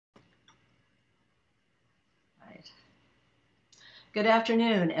Good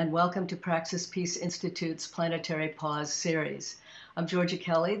afternoon and welcome to Praxis Peace Institute's Planetary Pause series. I'm Georgia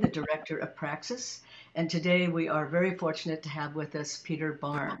Kelly, the director of Praxis, and today we are very fortunate to have with us Peter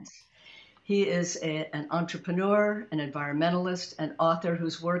Barnes. He is an entrepreneur, an environmentalist, and author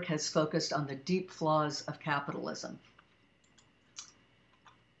whose work has focused on the deep flaws of capitalism.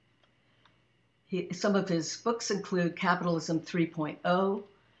 Some of his books include Capitalism 3.0,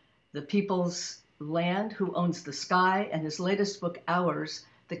 The People's Land, Who Owns the Sky, and his latest book, Ours,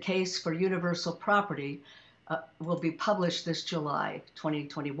 The Case for Universal Property, will be published this July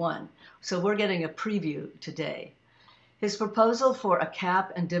 2021. So we're getting a preview today. His proposal for a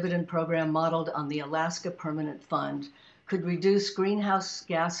cap and dividend program modeled on the Alaska Permanent Fund could reduce greenhouse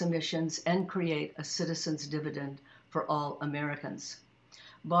gas emissions and create a citizen's dividend for all Americans.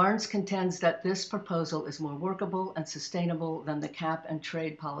 Barnes contends that this proposal is more workable and sustainable than the cap and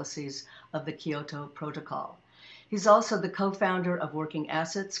trade policies of the Kyoto Protocol. He's also the co-founder of Working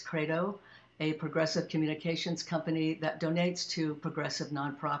Assets, Credo, a progressive communications company that donates to progressive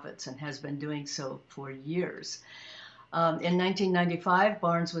nonprofits and has been doing so for years. In 1995,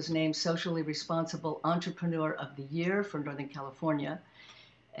 Barnes was named Socially Responsible Entrepreneur of the Year for Northern California.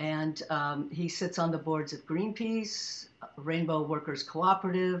 And he sits on the boards of Greenpeace, Rainbow Workers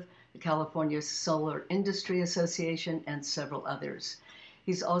Cooperative, the California Solar Industry Association, and several others.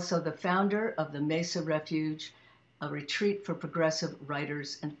 He's also the founder of the Mesa Refuge, a retreat for progressive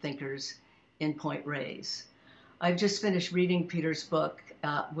writers and thinkers in Point Reyes. I've just finished reading Peter's book,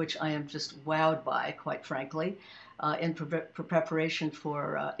 which I am just wowed by, quite frankly, in preparation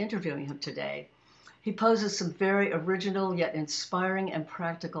for interviewing him today. He poses some very original yet inspiring and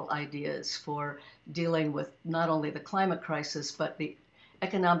practical ideas for dealing with not only the climate crisis, but the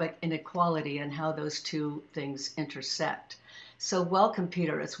economic inequality and how those two things intersect. So welcome,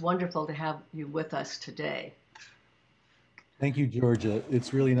 Peter. It's wonderful to have you with us today. Thank you, Georgia.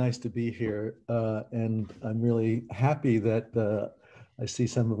 It's really nice to be here. And I'm really happy that I see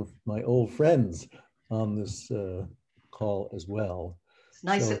some of my old friends on this call as well. It's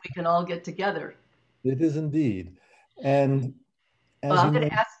nice that we can all get together. It is indeed. And as Well, you know,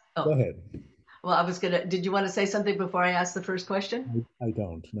 go ahead. Well, did you want to say something before I ask the first question? I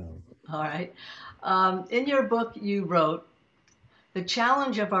don't, no. All right. In your book, you wrote, "The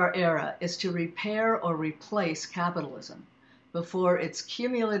challenge of our era is to repair or replace capitalism before its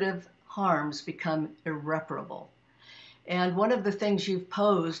cumulative harms become irreparable." And one of the things you've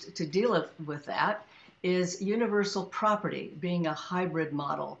posed to deal with that is universal property being a hybrid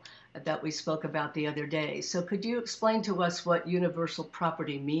model that we spoke about the other day. So could you explain to us what universal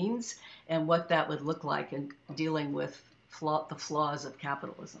property means and what that would look like in dealing with the flaws of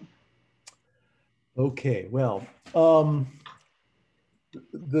capitalism? Okay, well,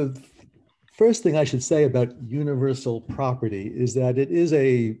 the first thing I should say about universal property is that it is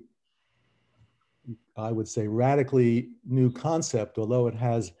I would say, radically new concept, although it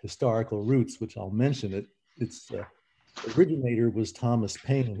has historical roots, which I'll mention. Its originator was Thomas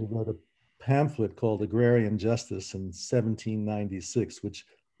Paine, who wrote a pamphlet called Agrarian Justice in 1796, which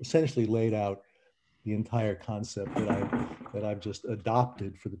essentially laid out the entire concept that I've just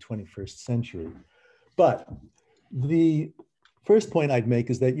adopted for the 21st century. But the first point I'd make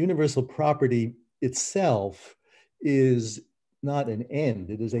is that universal property itself is not an end,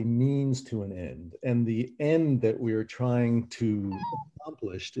 it is a means to an end. And the end that we're trying to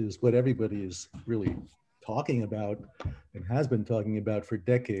accomplish is what everybody is really talking about and has been talking about for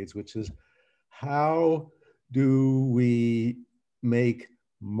decades, which is how do we make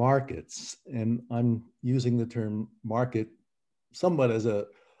markets? And I'm using the term market somewhat as a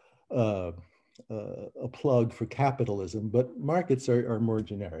plug for capitalism, but markets are more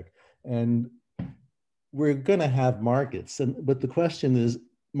generic. And we're going to have markets, but the question is,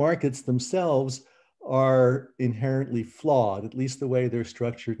 markets themselves are inherently flawed, at least the way they're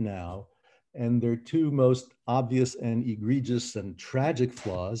structured now. And their two most obvious and egregious and tragic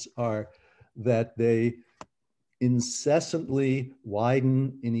flaws are that they incessantly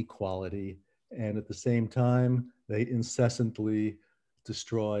widen inequality, and at the same time, they incessantly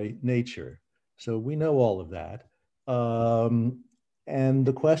destroy nature. So we know all of that. And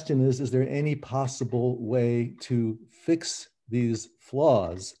the question is there any possible way to fix these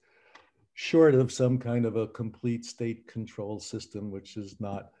flaws short of some kind of a complete state control system, which is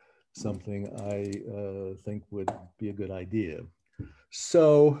not something I think would be a good idea.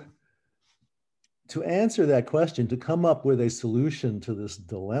 So to answer that question, to come up with a solution to this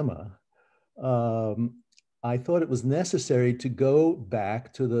dilemma, I thought it was necessary to go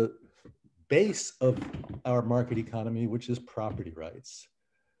back to the base of our market economy, which is property rights.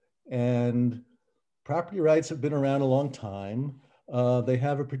 And property rights have been around a long time. They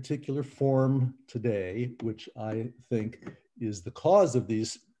have a particular form today, which I think is the cause of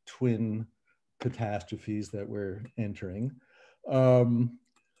these twin catastrophes that we're entering.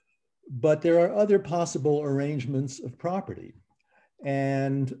 But there are other possible arrangements of property.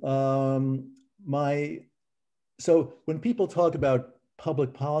 And so when people talk about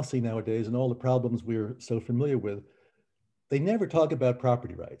public policy nowadays and all the problems we're so familiar with, they never talk about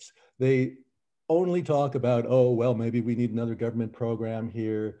property rights. They only talk about, oh, well, maybe we need another government program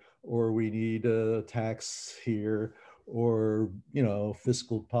here, or we need a tax here, or, you know,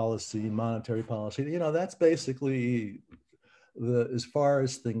 fiscal policy, monetary policy. You know, that's basically as far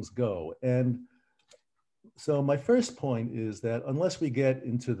as things go. And so my first point is that unless we get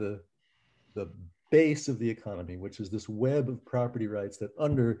into the base of the economy, which is this web of property rights that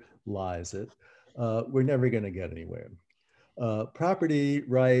underlies it, we're never going to get anywhere. Property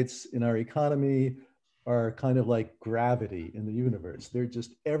rights in our economy are kind of like gravity in the universe. They're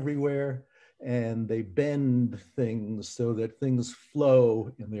just everywhere, and they bend things so that things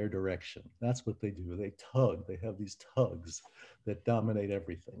flow in their direction. That's what they do. They tug. They have these tugs that dominate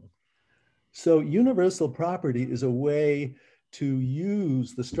everything. So universal property is a way to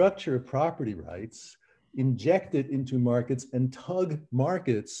use the structure of property rights, inject it into markets, and tug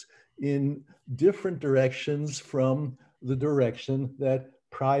markets in different directions from the direction that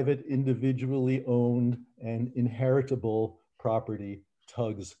private, individually owned, and inheritable property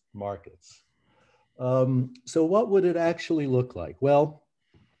tugs markets. So what would it actually look like? Well,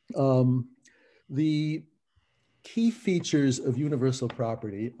 the key features of universal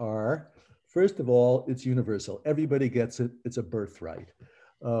property are, first of all, it's universal. Everybody gets it. It's a birthright.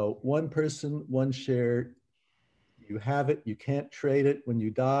 One person, one share. You have it. You can't trade it. When you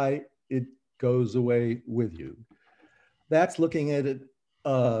die, it goes away with you. That's looking at it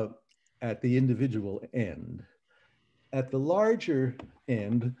at the individual end. At the larger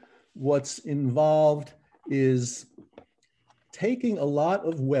end, what's involved is taking a lot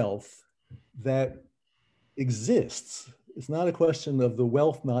of wealth that exists. It's not a question of the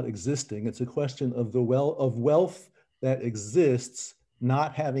wealth not existing. It's a question of the wealth that exists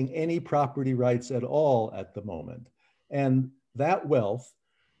not having any property rights at all at the moment. And that wealth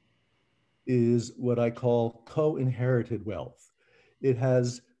is what I call co-inherited wealth. It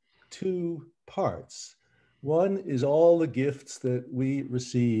has two parts. One is all the gifts that we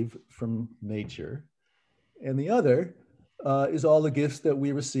receive from nature, and the other is all the gifts that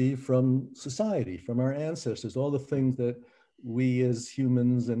we receive from society, from our ancestors, all the things that we as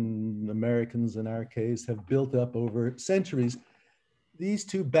humans and Americans in our case have built up over centuries. These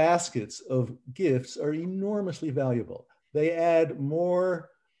two baskets of gifts are enormously valuable. They add more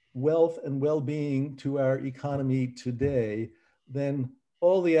wealth and well-being to our economy today than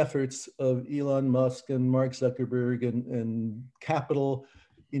all the efforts of Elon Musk and Mark Zuckerberg and capital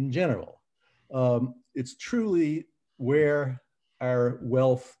in general. It's truly where our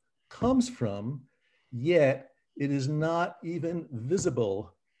wealth comes from, yet it is not even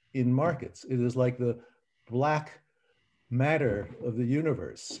visible in markets. It is like the black matter of the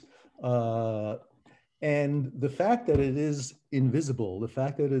universe. And the fact that it is invisible, the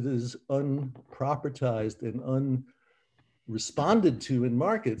fact that it is unpropertized and unresponded to in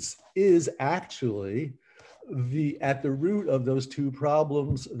markets is actually at the root of those two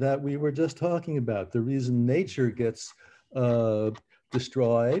problems that we were just talking about. The reason nature gets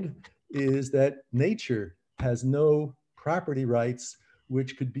destroyed is that nature has no property rights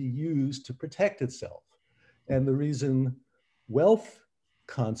which could be used to protect itself. And the reason wealth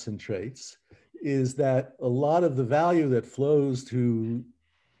concentrates is that a lot of the value that flows to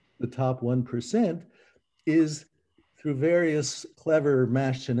the top 1% is through various clever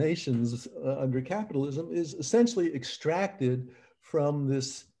machinations under capitalism is essentially extracted from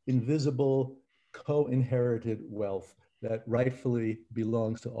this invisible co-inherited wealth that rightfully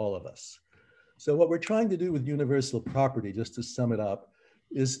belongs to all of us. So what we're trying to do with universal property, just to sum it up,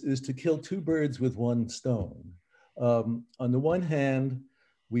 is to kill two birds with one stone. On the one hand,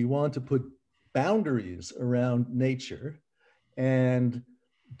 we want to put boundaries around nature and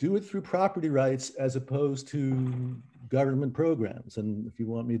do it through property rights as opposed to government programs. And if you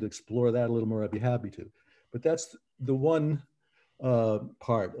want me to explore that a little more, I'd be happy to. But that's the one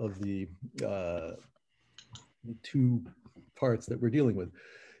part of the two parts that we're dealing with.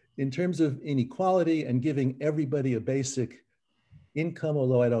 In terms of inequality and giving everybody a basic income,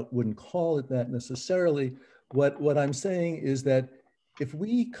 although I wouldn't call it that necessarily, what I'm saying is that if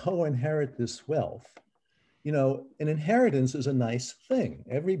we co-inherit this wealth, you know, an inheritance is a nice thing.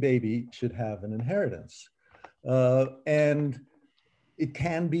 Every baby should have an inheritance. And it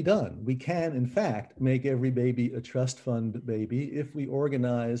can be done. We can, in fact, make every baby a trust fund baby if we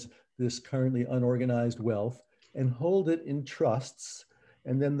organize this currently unorganized wealth and hold it in trusts.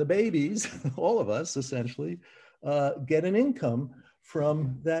 And then the babies, all of us essentially, get an income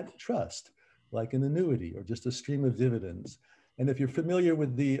from that trust, like an annuity or just a stream of dividends. And if you're familiar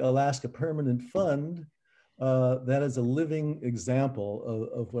with the Alaska Permanent Fund, that is a living example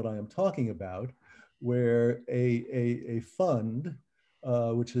of what I am talking about, where a fund,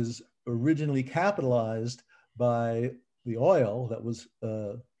 which is originally capitalized by the oil that was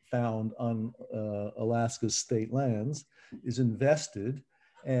found on Alaska's state lands, is invested.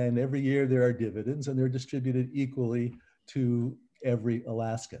 And every year there are dividends, and they're distributed equally to every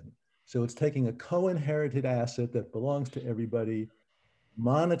Alaskan. So it's taking a co-inherited asset that belongs to everybody,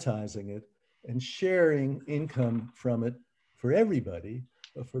 monetizing it, and sharing income from it for everybody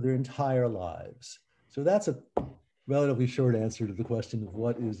for their entire lives. So that's a relatively short answer to the question of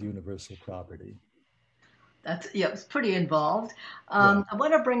what is universal property. That's, yeah, it's pretty involved. Yeah. I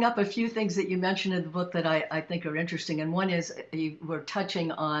want to bring up a few things that you mentioned in the book that I think are interesting. And one is you were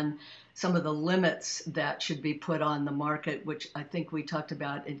touching on some of the limits that should be put on the market, which I think we talked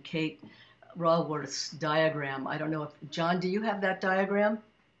about in Kate Raworth's diagram. I don't know if, John, do you have that diagram?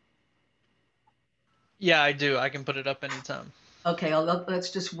 Yeah, I do. I can put it up anytime. Okay, let's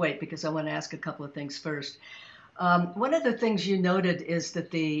just wait because I want to ask a couple of things first. One of the things you noted is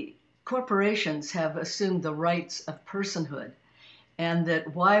that the corporations have assumed the rights of personhood, and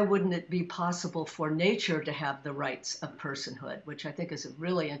that why wouldn't it be possible for nature to have the rights of personhood, which I think is a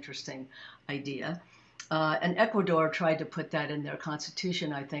really interesting idea. And Ecuador tried to put that in their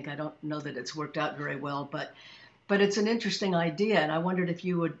constitution, I think. I don't know that it's worked out very well, but it's an interesting idea, and I wondered if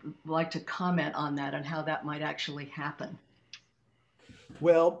you would like to comment on that and how that might actually happen.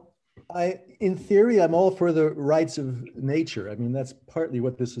 Well, in theory, I'm all for the rights of nature. I mean, that's partly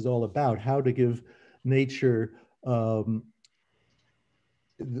what this is all about, how to give nature the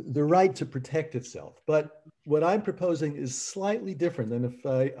right to protect itself. But what I'm proposing is slightly different. And if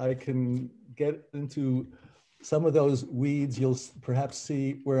I can get into some of those weeds, you'll perhaps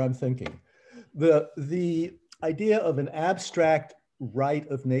see where I'm thinking. The idea of an abstract right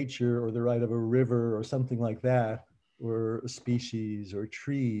of nature, or the right of a river or something like that, or a species or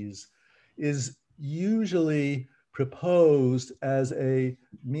trees, is usually proposed as a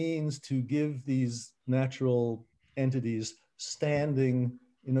means to give these natural entities standing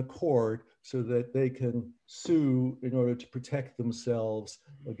in a court so that they can sue in order to protect themselves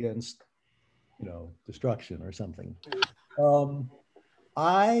against, destruction or something.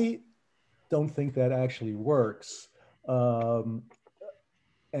 I don't think that actually works. And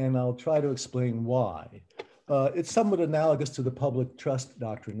I'll try to explain why. It's somewhat analogous to the public trust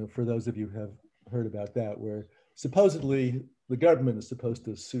doctrine, for those of you who have heard about that, where supposedly the government is supposed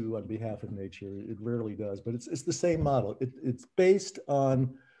to sue on behalf of nature. It rarely does, but it's the same model. It's based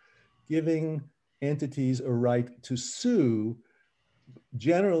on giving entities a right to sue,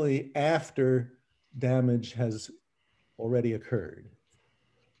 generally after damage has already occurred.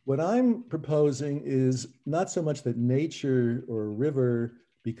 What I'm proposing is not so much that nature or a river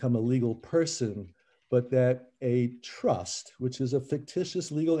become a legal person, but that a trust, which is a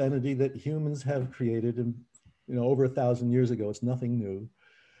fictitious legal entity that humans have created and over 1,000 years ago, it's nothing new.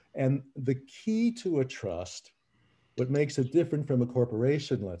 And the key to a trust, what makes it different from a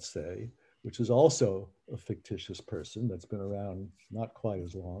corporation, let's say, which is also a fictitious person that's been around not quite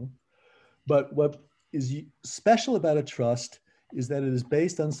as long, but what is special about a trust is that it is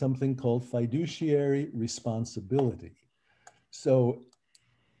based on something called fiduciary responsibility. So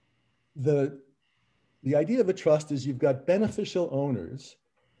the idea of a trust is you've got beneficial owners,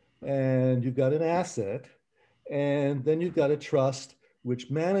 and you've got an asset, and then you've got a trust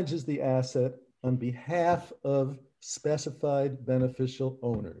which manages the asset on behalf of specified beneficial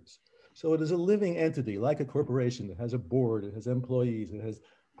owners. So it is a living entity, like a corporation. It has a board, it has employees, it has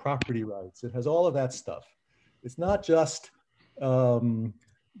property rights, it has all of that stuff. It's not just making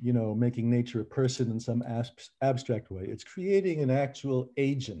nature a person in some abstract way. It's creating an actual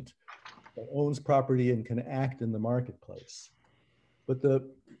agent that owns property and can act in the marketplace. But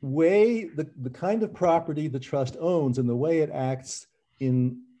the way, the kind of property the trust owns and the way it acts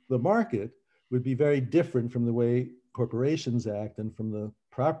in the market would be very different from the way corporations act and from the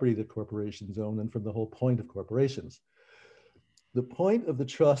property that corporations own and from the whole point of corporations. The point of the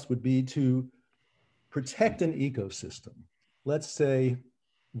trust would be to protect an ecosystem, let's say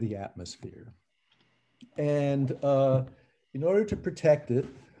the atmosphere. And in order to protect it,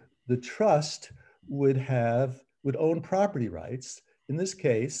 the trust would own property rights. In this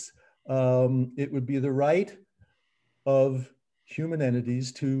case, it would be the right of human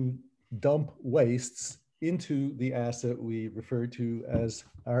entities to dump wastes into the asset we refer to as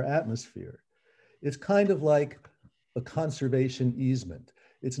our atmosphere. It's kind of like a conservation easement.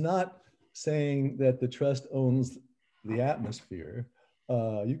 It's not saying that the trust owns the atmosphere.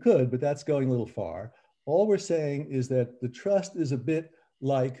 You could, but that's going a little far. All we're saying is that the trust is a bit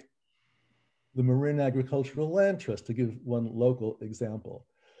like the Marine Agricultural Land Trust, to give one local example.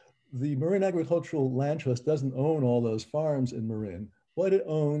 The Marine Agricultural Land Trust doesn't own all those farms in Marin. What it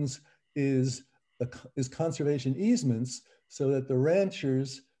owns is conservation easements so that the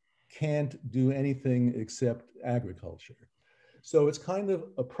ranchers can't do anything except agriculture. So it's kind of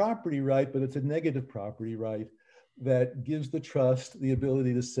a property right, but it's a negative property right that gives the trust the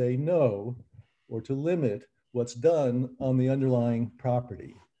ability to say no or to limit what's done on the underlying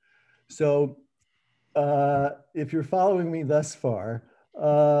property. So if you're following me thus far,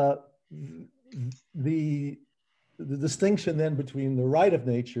 the distinction then between the right of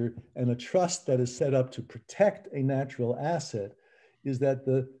nature and a trust that is set up to protect a natural asset is that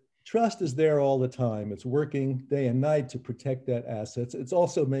the trust is there all the time. It's working day and night to protect that asset. It's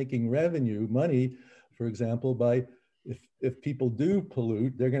also making revenue, money, for example, by if people do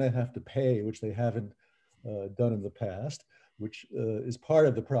pollute, they're going to have to pay, which they haven't done in the past, which is part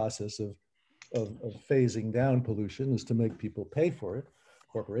of the process of phasing down pollution, is to make people pay for it,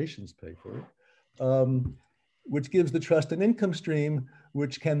 corporations pay for it, which gives the trust an income stream,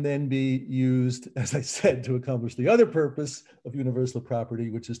 which can then be used, as I said, to accomplish the other purpose of universal property,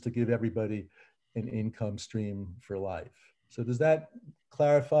 which is to give everybody an income stream for life. So does that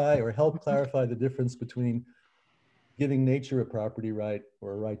clarify or help clarify the difference between giving nature a property right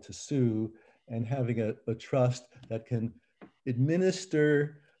or a right to sue and having a trust that can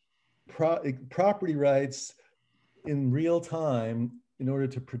administer property rights in real time in order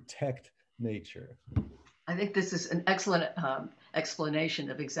to protect nature? I think this is an excellent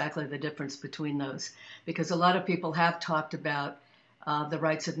explanation of exactly the difference between those, because a lot of people have talked about the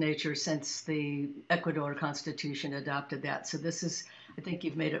rights of nature since the Ecuador Constitution adopted that. So this is, I think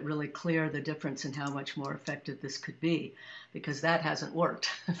you've made it really clear the difference in how much more effective this could be, because that hasn't worked,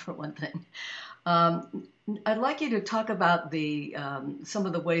 for one thing. I'd like you to talk about the some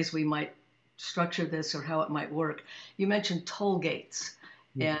of the ways we might structure this or how it might work. You mentioned toll gates.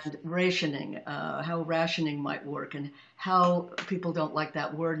 Yes. And rationing, how rationing might work, and how people don't like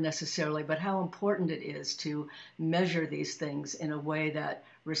that word necessarily, but how important it is to measure these things in a way that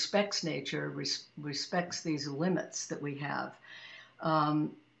respects nature, respects these limits that we have.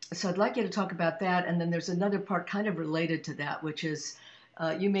 So I'd like you to talk about that. And then there's another part kind of related to that, which is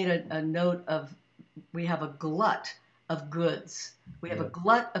you made a note of, we have a glut of goods. We have a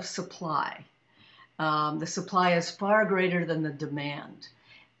glut of supply. The supply is far greater than the demand.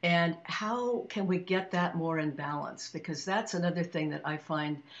 And how can we get that more in balance? Because that's another thing that I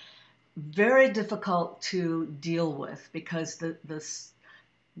find very difficult to deal with, because the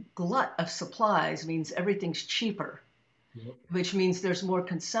glut of supplies means everything's cheaper, which means there's more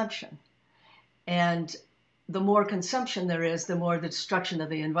consumption. And the more consumption there is, the more the destruction of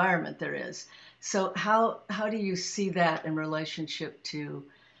the environment there is. So how do you see that in relationship to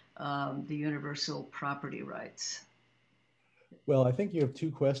the universal property rights? Well, I think you have two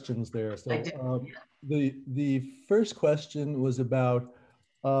questions there. So Yeah. the first question was about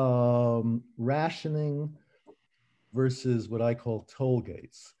rationing versus what I call toll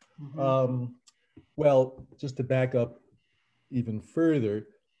gates. Mm-hmm. Well, just to back up even further,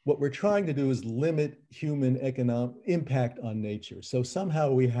 what we're trying to do is limit human economic impact on nature. So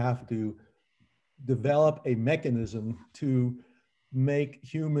somehow we have to develop a mechanism to make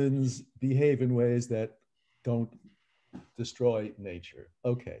humans behave in ways that don't destroy nature.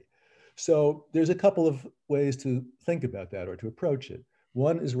 Okay, so there's a couple of ways to think about that or to approach it.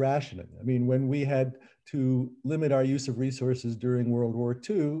 One is rationing. I mean, when we had to limit our use of resources during World War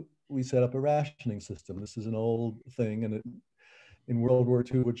II, we set up a rationing system. This is an old thing, and in World War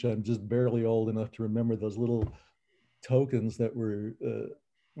II, which I'm just barely old enough to remember those little tokens that were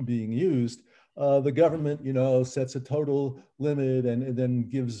being used, the government, sets a total limit and then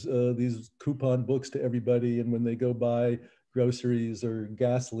gives these coupon books to everybody. And when they go buy groceries or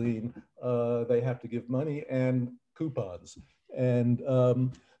gasoline, they have to give money and coupons. And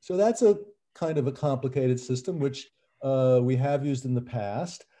so that's a kind of a complicated system, which we have used in the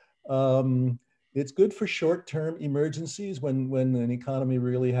past. It's good for short-term emergencies when an economy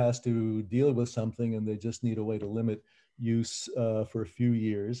really has to deal with something and they just need a way to limit use for a few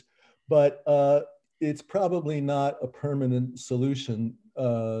years. But it's probably not a permanent solution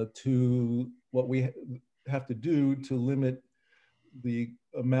to what we have to do to limit the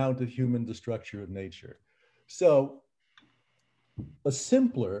amount of human destruction of nature. So a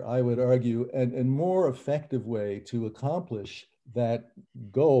simpler, I would argue, and more effective way to accomplish that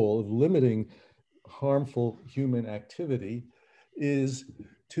goal of limiting harmful human activity is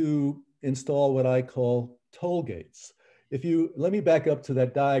to install what I call toll gates. If you let me back up to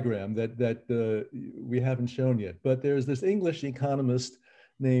that diagram that we haven't shown yet, but there's this English economist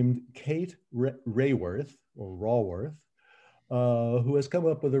named Kate Raworth or Raworth, who has come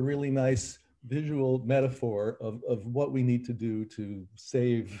up with a really nice visual metaphor of what we need to do to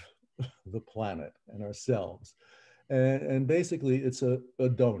save the planet and ourselves. And basically, it's a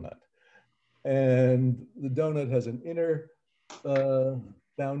donut. And the donut has an inner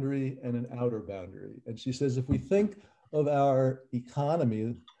boundary and an outer boundary. And she says, if we think of our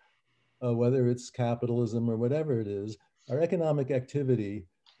economy, whether it's capitalism or whatever it is, our economic activity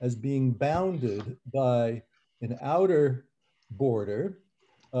as being bounded by an outer border.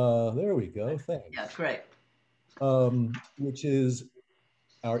 There we go, thanks. Yeah, great. Which is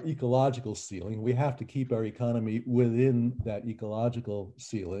our ecological ceiling. We have to keep our economy within that ecological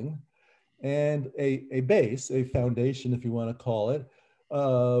ceiling. And a base, a foundation, if you want to call it,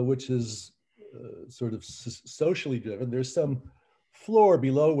 which is sort of socially driven. There's some floor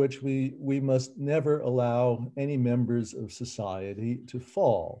below which we must never allow any members of society to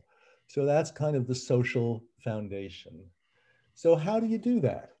fall. So that's kind of the social foundation. So how do you do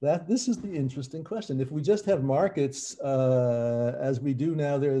that? This is the interesting question. If we just have markets as we do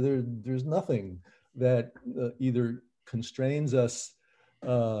now, there's nothing that either constrains us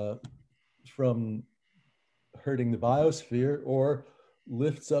from hurting the biosphere or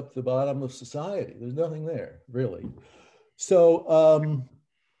lifts up the bottom of society. There's nothing there, really. So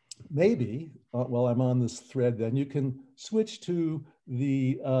maybe, while I'm on this thread, then you can switch to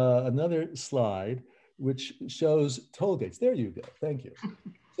the another slide, which shows toll gates. There you go. Thank you.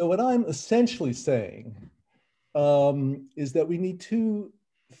 So what I'm essentially saying is that we need two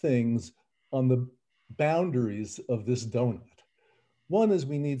things on the boundaries of this donut. One is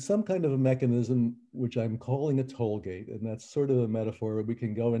we need some kind of a mechanism, which I'm calling a toll gate, and that's sort of a metaphor. We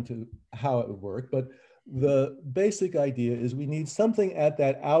can go into how it would work, but the basic idea is we need something at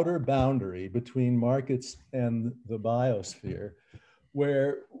that outer boundary between markets and the biosphere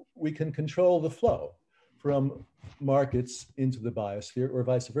where we can control the flow from markets into the biosphere or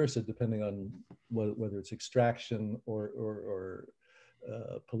vice versa, depending on whether it's extraction or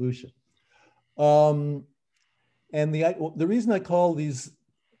pollution. And the reason I call these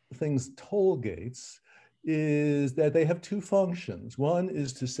things toll gates is that they have two functions. One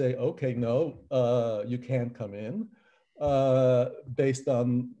is to say, okay, no, you can't come in based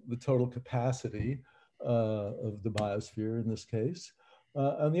on the total capacity of the biosphere in this case.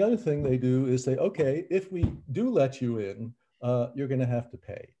 And the other thing they do is say, okay, if we do let you in, you're gonna have to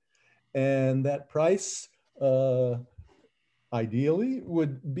pay. And that price ideally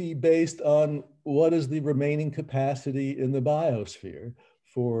would be based on what is the remaining capacity in the biosphere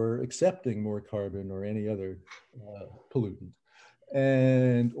for accepting more carbon or any other pollutant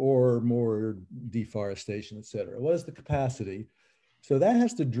and or more deforestation, et cetera. What is the capacity? So that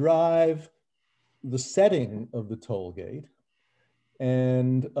has to drive the setting of the toll gate.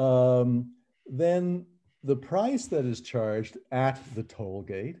 And then the price that is charged at the toll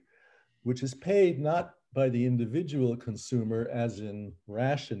gate, which is paid not by the individual consumer as in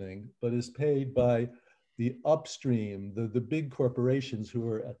rationing, but is paid by the upstream, the big corporations who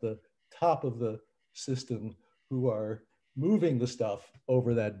are at the top of the system, who are moving the stuff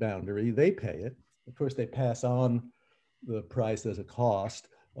over that boundary. They pay it. Of course, they pass on the price as a cost,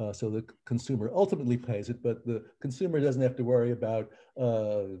 so the consumer ultimately pays it, but the consumer doesn't have to worry about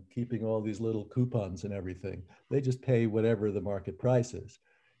keeping all these little coupons and everything. They just pay whatever the market price is.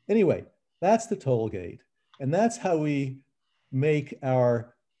 Anyway, that's the toll gate. And that's how we make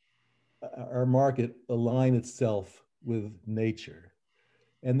our market align itself with nature.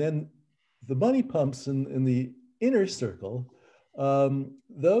 And then the money pumps in the inner circle,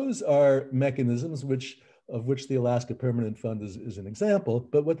 those are mechanisms of which the Alaska Permanent Fund is an example.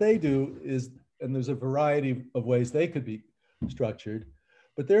 But what they do is, and there's a variety of ways they could be structured,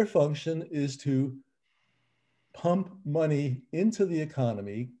 but their function is to pump money into the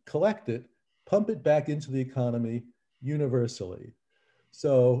economy, collect it, pump it back into the economy universally.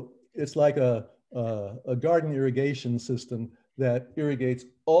 So it's like a garden irrigation system that irrigates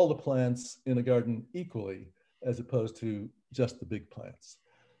all the plants in a garden equally, as opposed to just the big plants.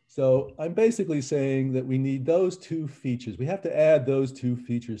 So I'm basically saying that we need those two features. We have to add those two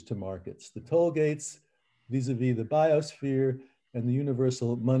features to markets: the toll gates vis-a-vis the biosphere, and the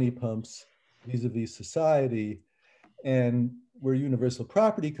universal money pumps vis-a-vis society. And where universal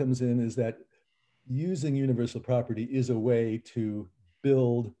property comes in is that using universal property is a way to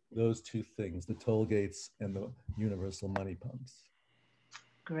build those two things, the toll gates and the universal money pumps.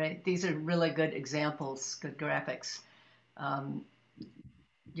 Great. These are really good examples, good graphics.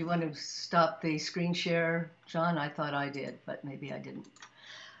 You want to stop the screen share, John? I thought I did, but maybe I didn't.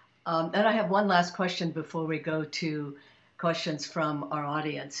 And I have one last question before we go to questions from our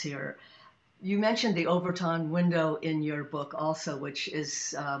audience here. You mentioned the Overton window in your book also, which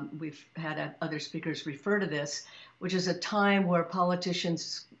is, we've had other speakers refer to this, which is a time where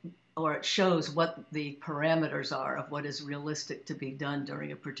politicians, or it shows what the parameters are of what is realistic to be done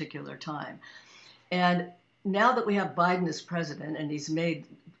during a particular time. And now that we have Biden as president, and he's made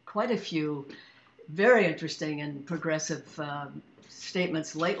quite a few very interesting and progressive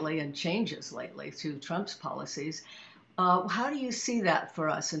statements lately and changes lately to Trump's policies, how do you see that for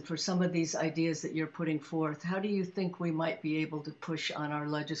us and for some of these ideas that you're putting forth? How do you think we might be able to push on our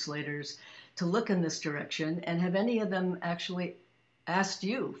legislators to look in this direction? And have any of them actually asked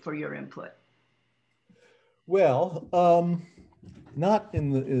you for your input? Well, not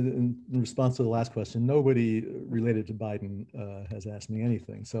in response to the last question. Nobody related to Biden has asked me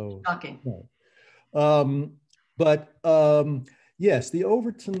anything. So Shocking. No. Yes, the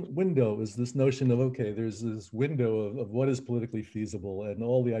Overton window is this notion of, okay, there's this window of what is politically feasible, and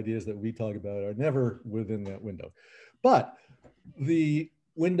all the ideas that we talk about are never within that window. But the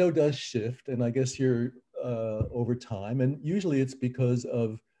window does shift, and I guess you're over time, and usually it's because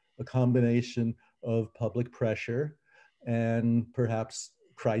of a combination of public pressure and perhaps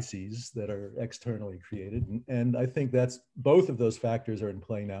crises that are externally created. And I think that's both of those factors are in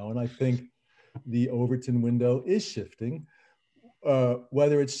play now. And I think the Overton window is shifting.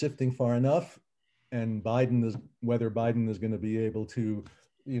 Whether it's shifting far enough, and whether Biden is going to be able to,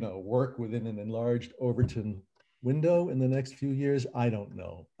 work within an enlarged Overton window in the next few years, I don't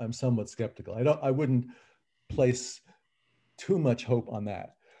know. I'm somewhat skeptical. I wouldn't place too much hope on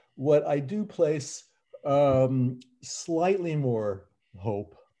that. What I do place slightly more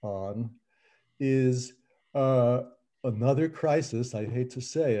hope on is another crisis, I hate to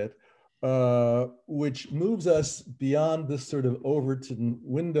say it, which moves us beyond this sort of Overton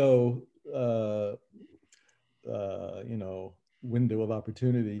window, window of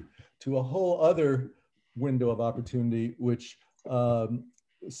opportunity to a whole other window of opportunity, which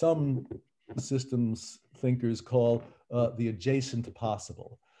some systems thinkers call the adjacent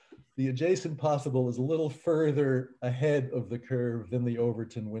possible. The adjacent possible is a little further ahead of the curve than the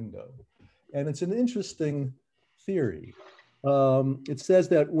Overton window. And it's an interesting theory. It says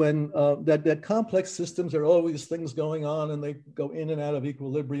that when that complex systems are always things going on, and they go in and out of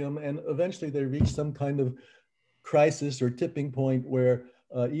equilibrium, and eventually they reach some kind of crisis or tipping point where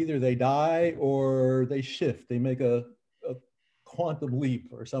either they die or they shift. They make a quantum leap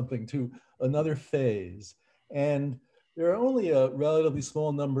or something to another phase. And there are only a relatively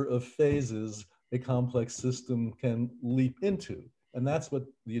small number of phases a complex system can leap into. And that's what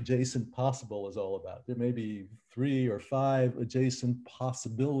the adjacent possible is all about. There may be 3 or 5 adjacent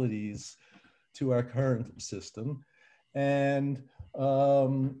possibilities to our current system. And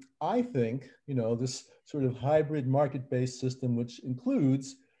I think, this sort of hybrid market-based system, which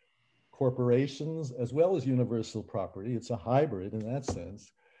includes corporations as well as universal property, it's a hybrid in that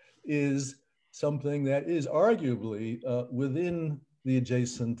sense, is something that is arguably within the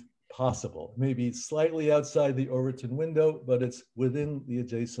adjacent possible, maybe slightly outside the Overton window, but it's within the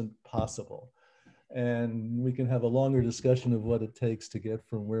adjacent possible. And we can have a longer discussion of what it takes to get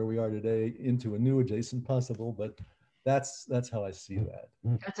from where we are today into a new adjacent possible, but that's how I see that.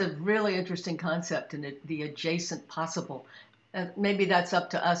 That's a really interesting concept, and the adjacent possible. Maybe that's up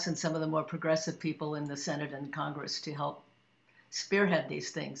to us and some of the more progressive people in the Senate and Congress to help spearhead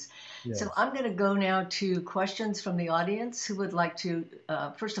these things. Yes. So I'm going to go now to questions from the audience. Who would like to,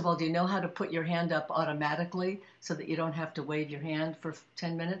 first of all, do you know how to put your hand up automatically so that you don't have to wave your hand for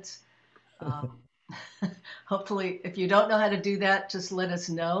 10 minutes? Hopefully, if you don't know how to do that, just let us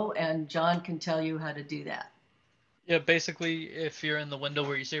know, and John can tell you how to do that. Yeah, basically, if you're in the window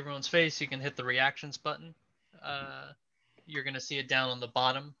where you see everyone's face, you can hit the reactions button. You're going to see it down on the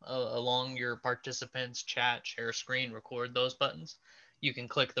bottom along your participants, chat, share screen, record, those buttons. You can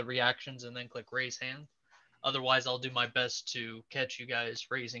click the reactions and then click raise hand. Otherwise, I'll do my best to catch you guys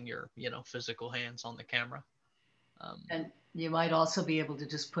raising your, physical hands on the camera. And you might also be able to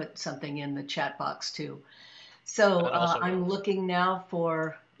just put something in the chat box too. So I'm looking now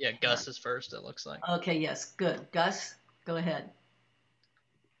for... Yeah, Gus is first, it looks like. Okay, yes, good. Gus, go ahead.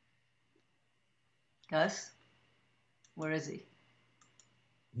 Gus? Where is he?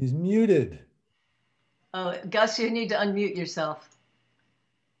 He's muted. Oh, Gus, you need to unmute yourself.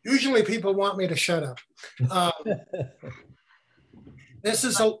 Usually people want me to shut up. This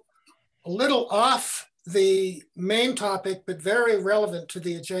is a little off the main topic, but very relevant to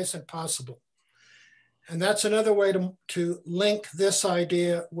the adjacent possible. And that's another way to link this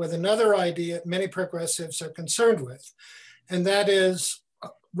idea with another idea many progressives are concerned with, and that is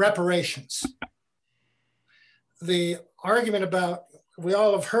reparations. The argument about, we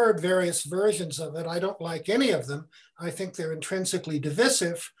all have heard various versions of it. I don't like any of them. I think they're intrinsically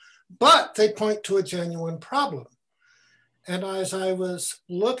divisive, but they point to a genuine problem. And as I was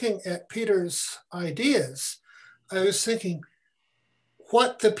looking at Peter's ideas, I was thinking,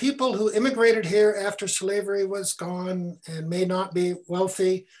 what the people who immigrated here after slavery was gone and may not be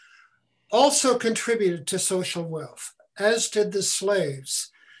wealthy also contributed to social wealth, as did the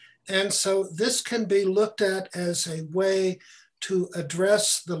slaves. And so this can be looked at as a way to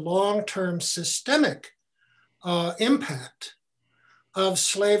address the long-term systemic impact of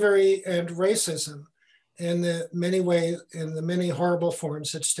slavery and racism in the many ways, in the many horrible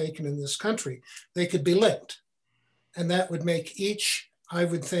forms it's taken in this country. They could be linked. And that would make each, I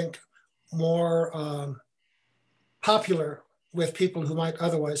would think, more popular with people who might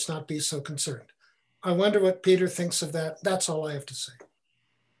otherwise not be so concerned. I wonder what Peter thinks of that. That's all I have to say.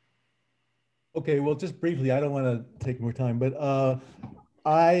 Okay, well, just briefly, I don't want to take more time, but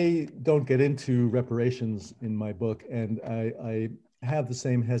I don't get into reparations in my book, and I have the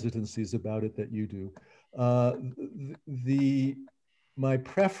same hesitancies about it that you do. My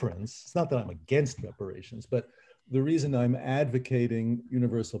preference, it's not that I'm against reparations, but the reason I'm advocating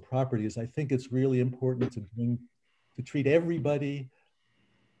universal property is I think it's really important to treat everybody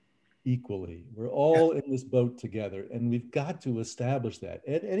equally. We're all in this boat together, and we've got to establish that.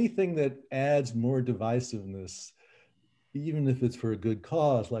 And anything that adds more divisiveness, even if it's for a good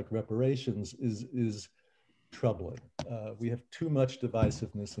cause like reparations, is troubling. We have too much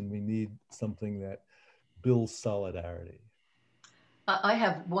divisiveness, and we need something that builds solidarity. I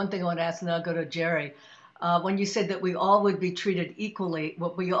have one thing I want to ask, and then I'll go to Jerry. When you said that we all would be treated equally,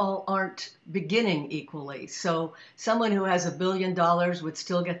 well, we all aren't beginning equally. So someone who has $1 billion would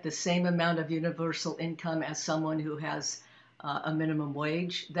still get the same amount of universal income as someone who has a minimum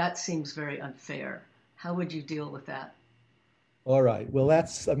wage. That seems very unfair. How would you deal with that? All right. Well,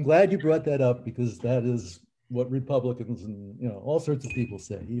 I'm glad you brought that up, because that is what Republicans and all sorts of people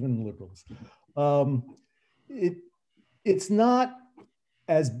say, even liberals. It's not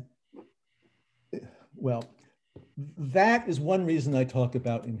as well. That is one reason I talk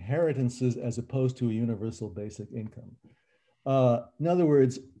about inheritances as opposed to a universal basic income. In other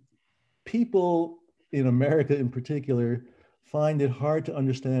words, people in America in particular find it hard to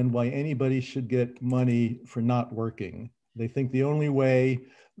understand why anybody should get money for not working. They think the only way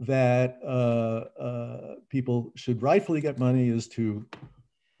that people should rightfully get money is to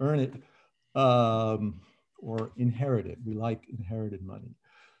earn it or inherit it. We like inherited money.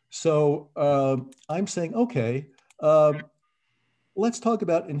 So I'm saying, okay, let's talk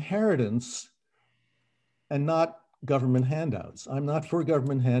about inheritance and not government handouts. I'm not for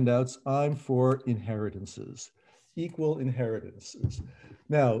government handouts. I'm for inheritances, equal inheritances.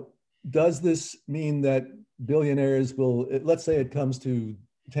 Now, does this mean that billionaires will, let's say it comes to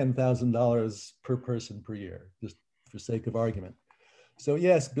 $10,000 per person per year, just for sake of argument. So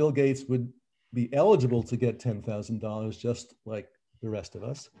yes, Bill Gates would be eligible to get $10,000 just like the rest of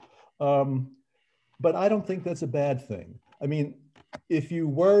us. But I don't think that's a bad thing. I mean, if you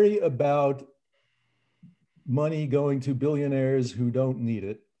worry about money going to billionaires who don't need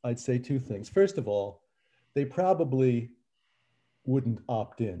it, I'd say two things. First of all, they probably wouldn't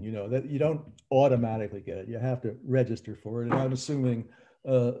opt in, that you don't automatically get it. You have to register for it. And I'm assuming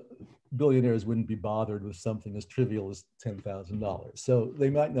billionaires wouldn't be bothered with something as trivial as $10,000. So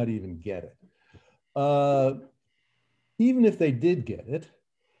they might not even get it. Even if they did get it,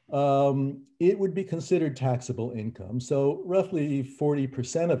 it would be considered taxable income. So roughly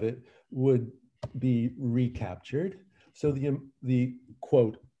 40% of it would be recaptured. So the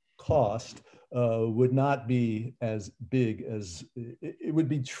quote cost would not be as big as, it would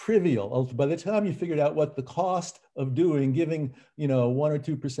be trivial. By the time you figured out what the cost of giving 1 or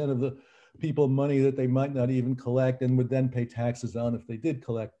 2% of the people money that they might not even collect and would then pay taxes on if they did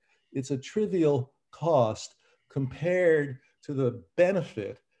collect, it's a trivial cost compared to the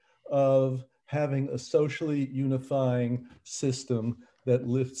benefit of having a socially unifying system that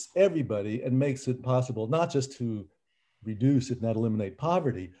lifts everybody and makes it possible not just to reduce, if not eliminate,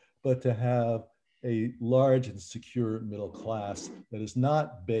 poverty, but to have a large and secure middle class that is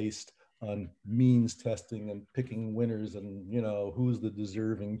not based on means testing and picking winners and who's the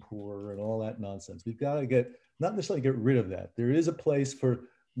deserving poor and all that nonsense. We've got to not necessarily get rid of that. There is a place for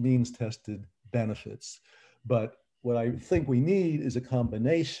means tested benefits. But what I think we need is a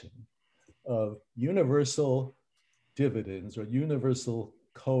combination of universal dividends or universal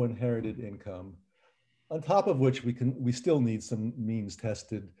co-inherited income, on top of which we still need some means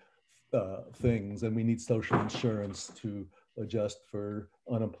tested things, and we need social insurance to adjust for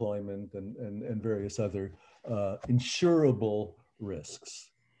unemployment and various other insurable risks.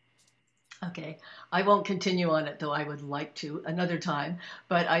 Okay, I won't continue on it, though I would like to another time,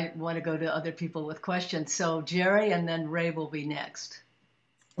 but I want to go to other people with questions. So Jerry and then Ray will be next.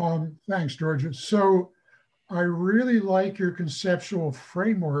 Thanks, Georgia. So I really like your conceptual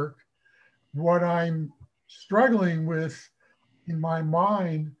framework. What I'm struggling with in my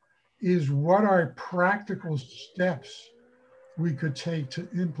mind is what are practical steps we could take to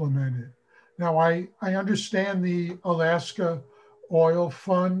implement it. Now, I understand the Alaska Oil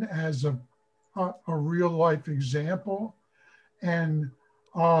Fund as a real life example. And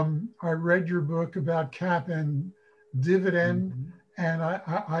I read your book about cap and dividend, and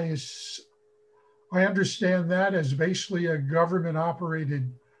I understand that as basically a government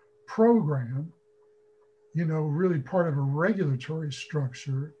operated program, you know, really part of a regulatory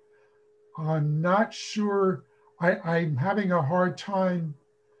structure. I'm not sure, I'm having a hard time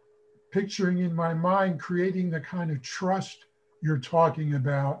picturing in my mind creating the kind of trust you're talking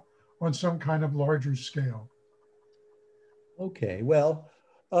about on some kind of larger scale. Okay, well,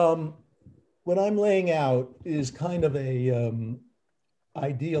 what I'm laying out is kind of a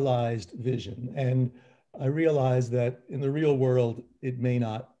idealized vision. And I realize that in the real world, it may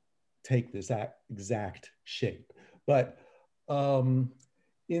not take this exact shape. But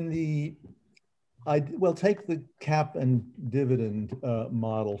take the cap and dividend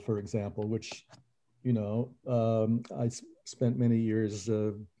model, for example, which, you know, I spent many years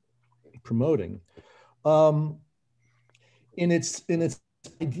promoting. In its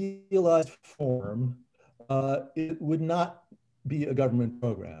idealized form, it would not be a government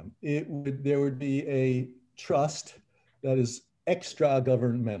program. There would be a trust that is extra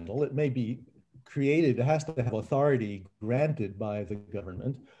governmental. It may be created, it has to have authority granted by the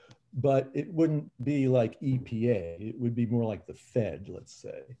government, but it wouldn't be like EPA. It would be more like the Fed, let's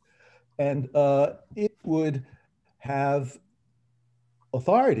say. And it would have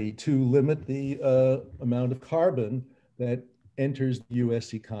authority to limit the amount of carbon that enters the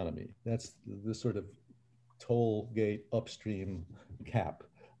US economy. That's the sort of toll gate upstream cap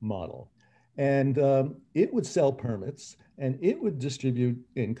model. And it would sell permits and it would distribute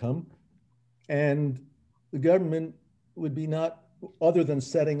income, and the government would be not, other than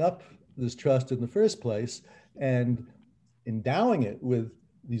setting up this trust in the first place and endowing it with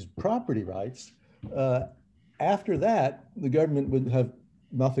these property rights, after that, the government would have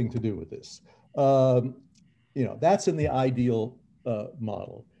nothing to do with this. You know, that's in the ideal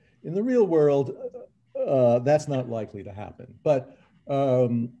model. In the real world, that's not likely to happen. But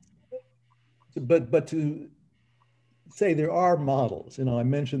to say there are models, you know, I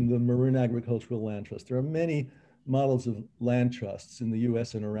mentioned the Marin Agricultural Land Trust. There are many models of land trusts in the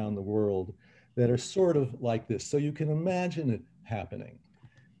US and around the world that are sort of like this. So you can imagine it happening.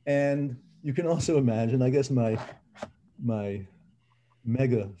 And you can also imagine, I guess my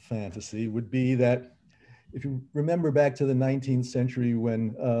mega fantasy would be that if you remember back to the 19th century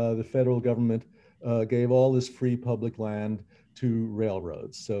when the federal government gave all this free public land to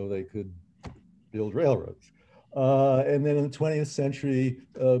railroads so they could build railroads. And then in the 20th century,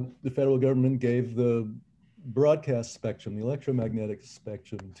 the federal government gave the broadcast spectrum, the electromagnetic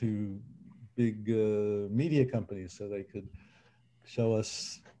spectrum, to big media companies so they could show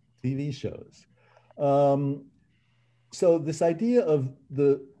us TV shows. So this idea of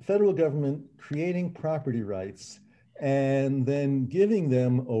the federal government creating property rights and then giving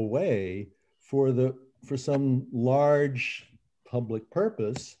them away for some large public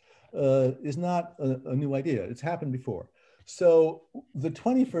purpose is not a new idea. It's happened before. So the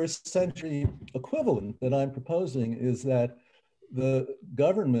 21st century equivalent that I'm proposing is that the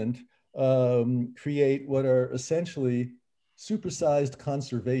government create what are essentially supersized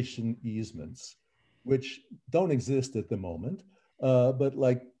conservation easements, which don't exist at the moment, but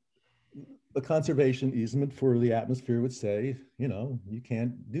like a conservation easement for the atmosphere would say, you know, you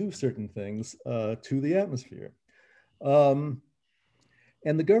can't do certain things to the atmosphere.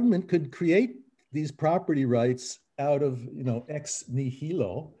 And the government could create these property rights out of, you know, ex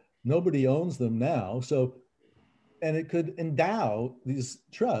nihilo. Nobody owns them now. So, and it could endow these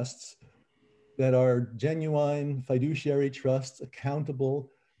trusts that are genuine fiduciary trusts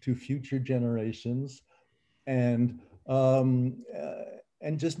accountable to future generations, and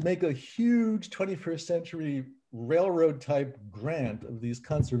just make a huge 21st century railroad type grant of these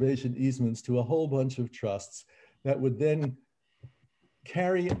conservation easements to a whole bunch of trusts that would then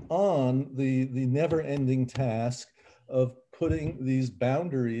carry on the never ending task of putting these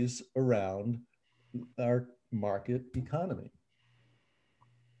boundaries around our market economy.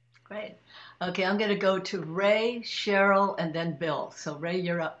 Great. Okay, I'm going to go to Ray, Cheryl, and then Bill. So Ray,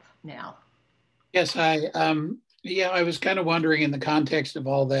 you're up now. Yes, yeah, I was kind of wondering in the context of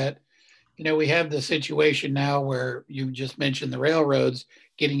all that, you know, we have the situation now where you just mentioned the railroads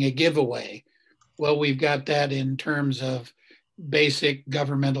getting a giveaway. Well, we've got that in terms of basic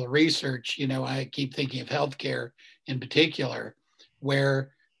governmental research. You know, I keep thinking of healthcare in particular,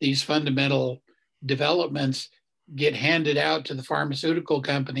 where these fundamental developments get handed out to the pharmaceutical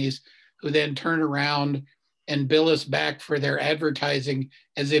companies who then turn around and bill us back for their advertising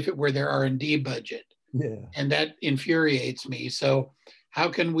as if it were their R&D budget. Yeah. And that infuriates me. So how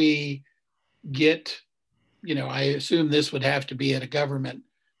can we get, you know, I assume this would have to be at a government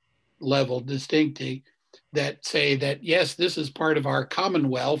level distinctly, that say that, yes, this is part of our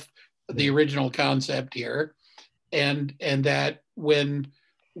commonwealth, the original concept here. And that when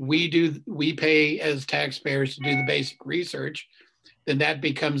we pay as taxpayers to do the basic research, then that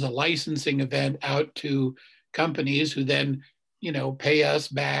becomes a licensing event out to companies who then, you know, pay us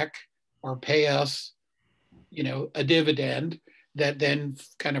back or pay us, you know, a dividend that then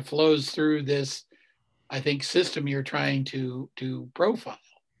kind of flows through this, I think, system you're trying to profile.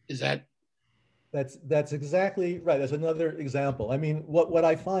 Is that? That's exactly right. That's another example. I mean, what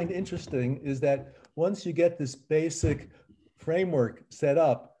I find interesting is that once you get this basic framework set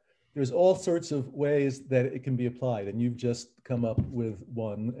up, there's all sorts of ways that it can be applied. And you've just come up with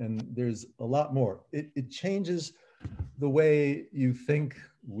one, and there's a lot more. It changes the way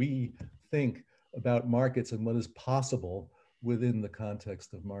we think about markets and what is possible within the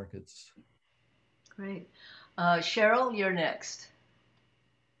context of markets. Great. Cheryl, you're next.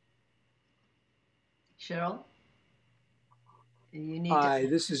 Cheryl? You need Hi,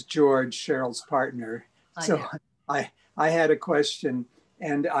 this is George, Cheryl's partner. So I had a question,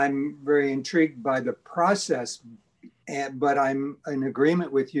 and I'm very intrigued by the process, but I'm in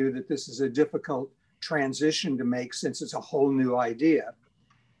agreement with you that this is a difficult transition to make since it's a whole new idea.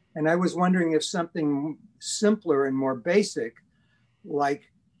 And I was wondering if something simpler and more basic,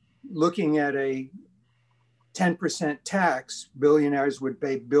 like looking at a 10% tax, billionaires would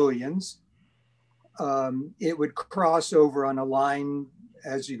pay billions. It would cross over on a line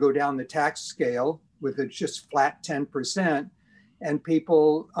as you go down the tax scale with a just flat 10%, and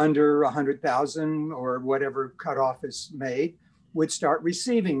people under 100,000 or whatever cutoff is made would start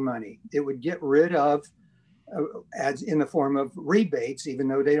receiving money. It would get rid of as in the form of rebates, even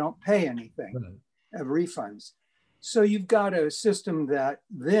though they don't pay anything, of refunds. So you've got a system that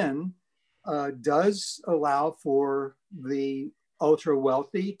then does allow for the ultra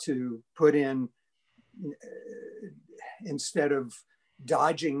wealthy to put in, instead of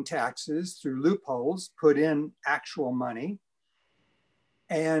dodging taxes through loopholes, put in actual money.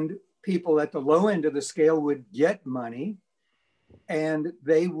 And people at the low end of the scale would get money, and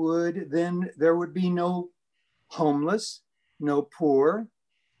they would then, there would be no homeless, no poor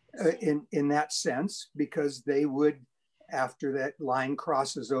in that sense, because they would, after that line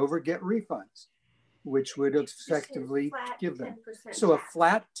crosses over, get refunds, which would effectively give them. So a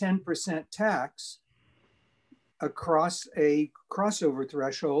flat 10% tax across a crossover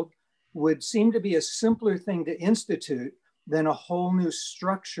threshold would seem to be a simpler thing to institute than a whole new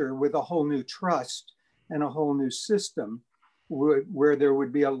structure with a whole new trust and a whole new system where there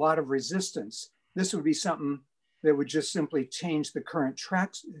would be a lot of resistance. This would be something that would just simply change the current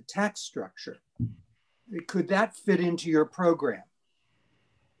tax structure. Could that fit into your program?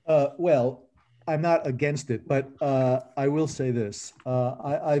 Well, I'm not against it, but I will say this.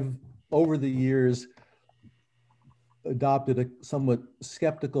 I've, over the years, adopted a somewhat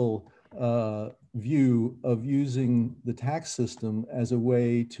skeptical view of using the tax system as a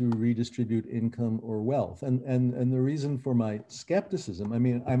way to redistribute income or wealth. And the reason for my skepticism, I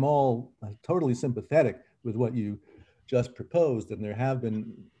mean, I'm totally sympathetic with what you just proposed, and there have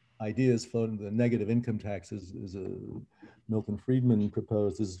been ideas floating. The negative income tax is Milton Friedman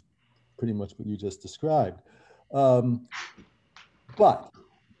proposed, is pretty much what you just described. But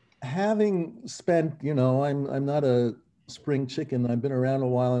having spent, you know, I'm not a spring chicken. I've been around a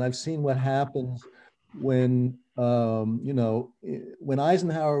while, and I've seen what happens when, you know, when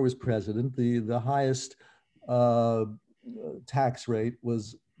Eisenhower was president, the highest tax rate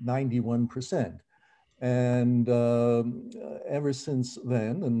was 91%. And ever since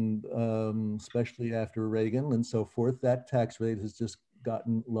then, and especially after Reagan and so forth, that tax rate has just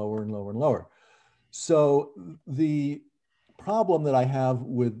gotten lower and lower and lower. So the problem that I have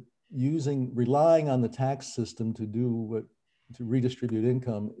with relying on the tax system to redistribute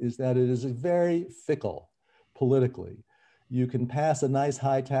income is that it is very fickle politically. You can pass a nice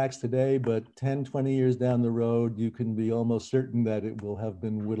high tax today, but 10, 20 years down the road, you can be almost certain that it will have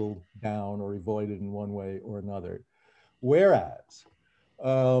been whittled down or avoided in one way or another. Whereas,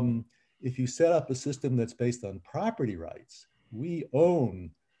 if you set up a system that's based on property rights, we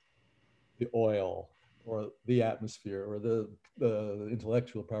own the oil or the atmosphere or the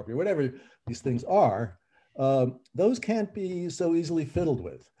intellectual property, whatever these things are, those can't be so easily fiddled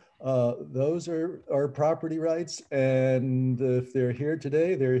with. Those are property rights, and if they're here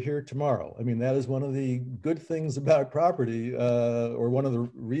today, they're here tomorrow. I mean, that is one of the good things about property, or one of the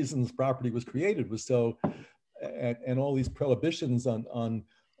reasons property was created was so, and all these prohibitions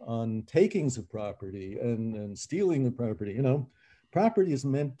on takings of property and stealing of property, you know, property is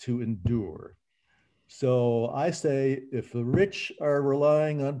meant to endure. So I say if the rich are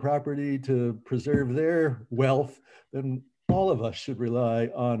relying on property to preserve their wealth, then all of us should rely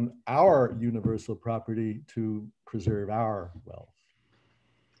on our universal property to preserve our wealth.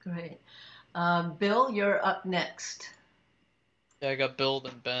 Great. Bill, you're up next. Yeah, I got Bill,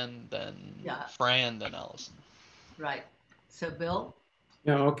 then Ben, then Fran, then Allison. Right. So Bill?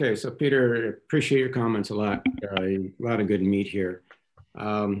 Yeah, okay. So Peter, appreciate your comments a lot. A lot of good meat here.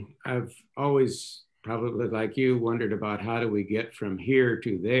 I've always, probably like you, wondered about how do we get from here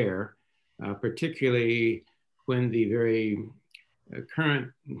to there, particularly when the very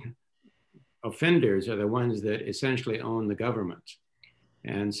current offenders are the ones that essentially own the government.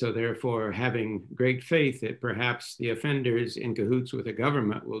 And so therefore having great faith that perhaps the offenders in cahoots with the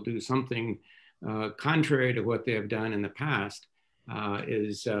government will do something contrary to what they have done in the past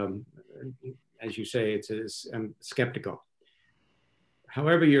is, as you say, I'm skeptical.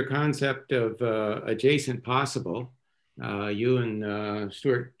 However, your concept of adjacent possible, you and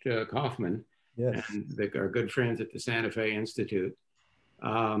Stuart Kaufman, yes, and our good friends at the Santa Fe Institute,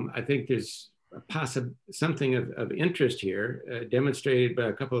 I think there's something of interest here, demonstrated by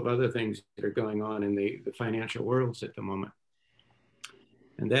a couple of other things that are going on in the financial worlds at the moment.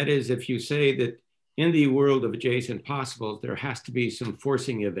 And that is, if you say that in the world of adjacent possibles, there has to be some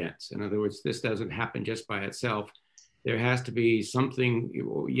forcing events. In other words, this doesn't happen just by itself. There has to be something.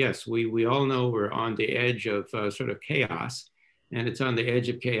 Yes, we all know we're on the edge of sort of chaos, and it's on the edge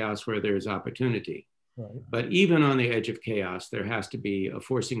of chaos where there's opportunity. right. But even on the edge of chaos, there has to be a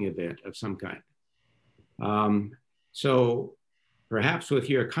forcing event of some kind. So perhaps with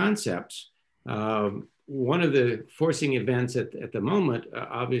your concepts, one of the forcing events at the moment,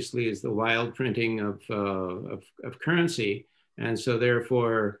 obviously, is the wild printing of currency. And so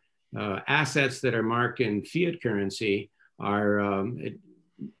therefore, assets that are marked in fiat currency are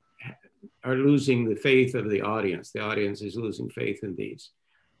losing the faith of the audience. The audience is losing faith in these.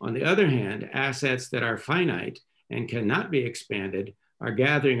 On the other hand, assets that are finite and cannot be expanded are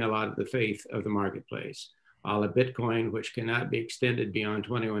gathering a lot of the faith of the marketplace. A la Bitcoin, which cannot be extended beyond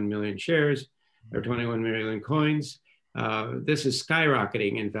 21 million shares or 21 million coins. This is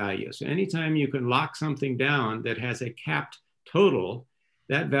skyrocketing in value. So anytime you can lock something down that has a capped total,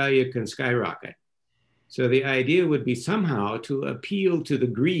 that value can skyrocket. So the idea would be somehow to appeal to the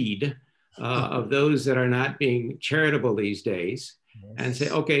greed of those that are not being charitable these days, and say,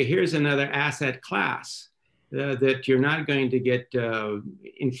 okay, here's another asset class that you're not going to get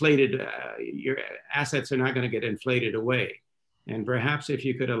inflated, your assets are not going to get inflated away. And perhaps if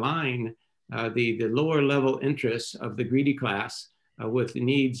you could align the lower level interests of the greedy class with the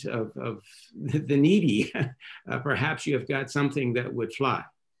needs of the needy, perhaps you have got something that would fly.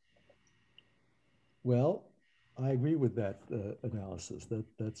 Well, I agree with that analysis.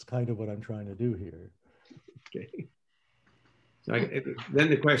 That's kind of what I'm trying to do here. Okay. So then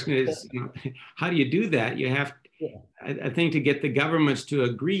the question is, how do you do that? You have, I think, to get the governments to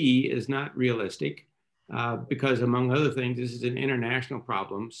agree is not realistic because, among other things, this is an international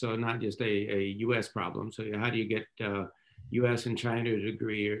problem. So not just a US problem. So how do you get US and China to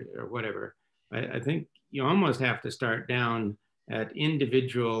agree or whatever? I think you almost have to start down at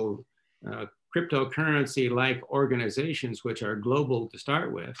individual cryptocurrency-like organizations, which are global to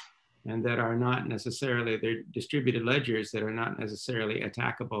start with, and that are not necessarily, they're distributed ledgers that are not necessarily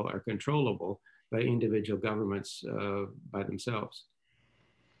attackable or controllable by individual governments by themselves.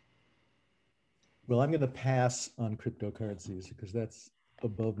 Well, I'm going to pass on cryptocurrencies because that's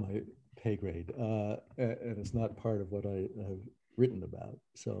above my pay grade, and it's not part of what I have written about.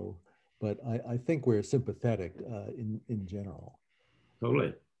 So, but I think we're sympathetic in general.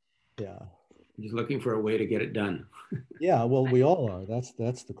 Totally. Yeah. Just looking for a way to get it done. Yeah, well, we all are.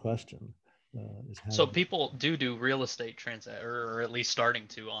 That's the question. is how. So people do real estate or at least starting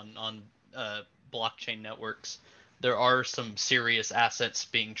to on blockchain networks. There are some serious assets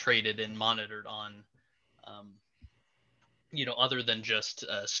being traded and monitored on, um, other than just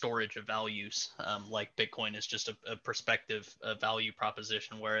storage of values. Like Bitcoin is just a prospective value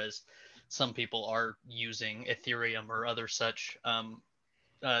proposition, whereas some people are using Ethereum or other such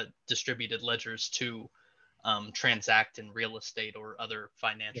distributed ledgers to transact in real estate or other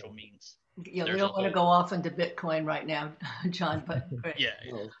financial means. Yeah, we There's don't want to go off into Bitcoin right now, John, but great. Yeah.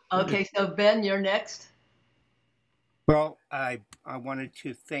 Okay, so Ben, you're next. Well, I wanted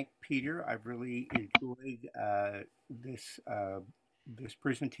to thank Peter. I've really enjoyed this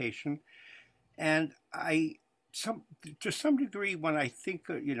presentation, and to some degree, when I think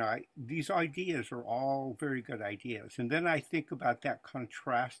these ideas are all very good ideas, and then I think about that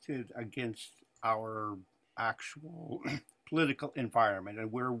contrasted against our actual political environment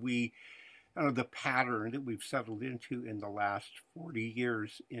and where the pattern that we've settled into in the last 40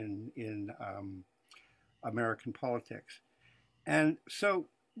 years in American politics. And so,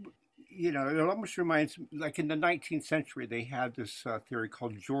 it almost reminds me, like in the 19th century, they had this theory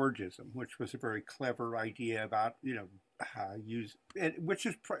called Georgism, which was a very clever idea about, use it,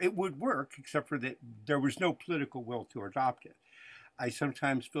 it would work, except for that there was no political will to adopt it. I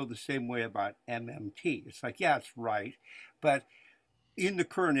sometimes feel the same way about MMT. It's like, yeah, it's right, but in the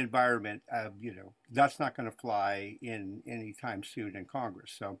current environment, that's not going to fly in anytime soon in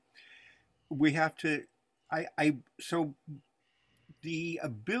Congress. So we have to, so the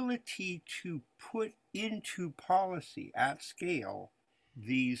ability to put into policy at scale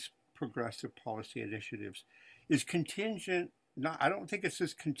these progressive policy initiatives is contingent, I don't think it's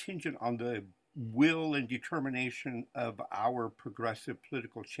just contingent on the will and determination of our progressive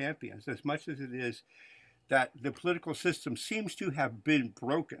political champions as much as it is that the political system seems to have been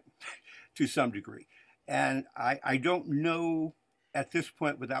broken to some degree. And I don't know at this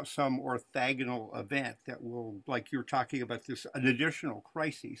point without some orthogonal event that will, like you're talking about, an additional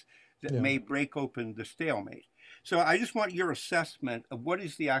crisis that may break open the stalemate. So I just want your assessment of what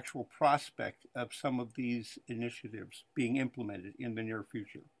is the actual prospect of some of these initiatives being implemented in the near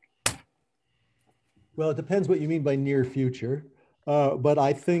future. Well, it depends what you mean by near future. But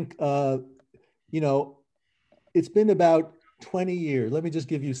I think, it's been about 20 years. Let me just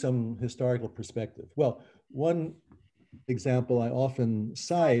give you some historical perspective. Well, one example I often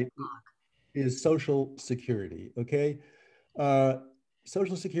cite is Social Security, okay?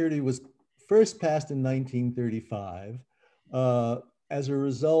 Social Security was first passed in 1935 as a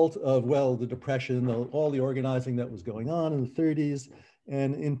result of, the Depression, all the organizing that was going on in the 30s,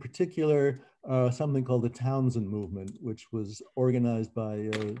 and in particular, something called the Townsend Movement, which was organized by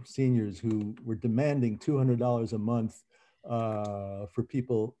seniors who were demanding $200 a month for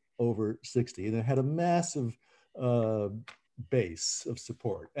people over 60. And it had a massive base of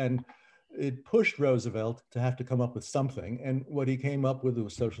support. And it pushed Roosevelt to have to come up with something. And what he came up with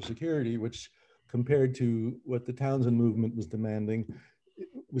was Social Security, which compared to what the Townsend Movement was demanding,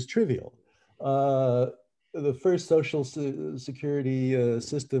 was trivial. The first Social Security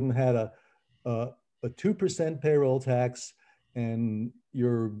system had a 2% payroll tax, and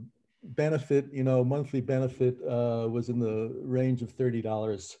your benefit, monthly benefit was in the range of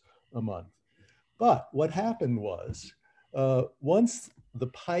 $30 a month. But what happened was, once the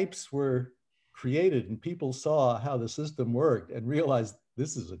pipes were created and people saw how the system worked and realized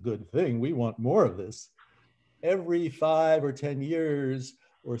this is a good thing, we want more of this, every 5 or 10 years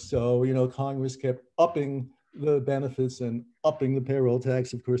or so, Congress kept upping the benefits and upping the payroll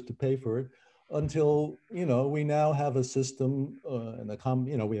tax, of course, to pay for it, until, we now have a system and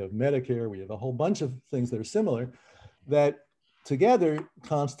we have Medicare, we have a whole bunch of things that are similar that together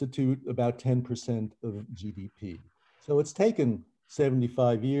constitute about 10% of GDP. So it's taken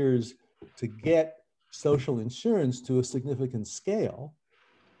 75 years to get social insurance to a significant scale.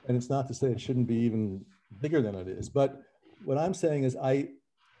 And it's not to say it shouldn't be even bigger than it is. But what I'm saying is I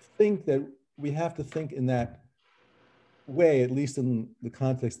think that we have to think in that way, at least in the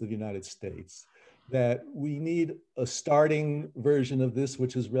context of the United States, that we need a starting version of this,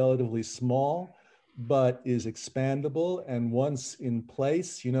 which is relatively small, but is expandable. And once in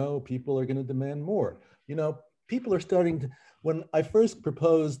place, people are going to demand more. People are starting to, when I first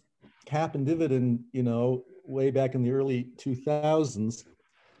proposed cap and dividend, way back in the early 2000s,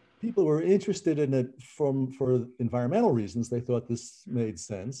 people were interested in it for environmental reasons. They thought this made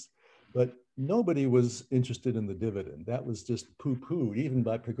sense, but nobody was interested in the dividend. That was just poo-pooed, even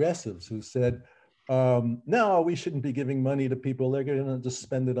by progressives who said, no, we shouldn't be giving money to people. They're going to just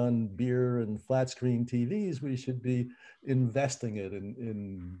spend it on beer and flat screen TVs. We should be investing it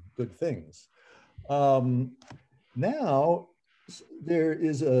in good things. Now, there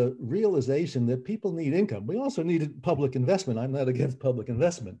is a realization that people need income. We also need public investment. I'm not against public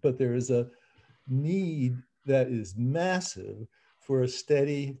investment, but there is a need that is massive for a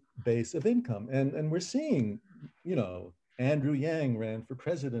steady base of income. And we're seeing, you know, Andrew Yang ran for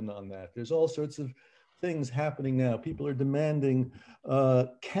president on that. There's all sorts of things happening now. People are demanding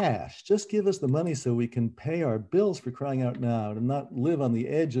cash. Just give us the money so we can pay our bills, for crying out loud, and not live on the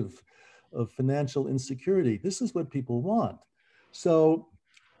edge of financial insecurity. This is what people want. So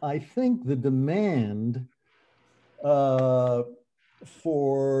I think the demand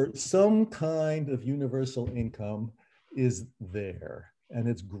for some kind of universal income is there, and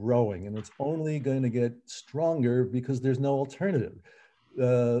it's growing, and it's only going to get stronger because there's no alternative.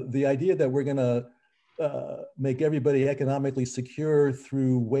 The idea that we're going to make everybody economically secure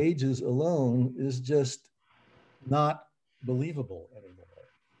through wages alone is just not believable anymore.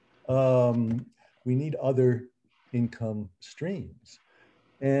 We need other income streams.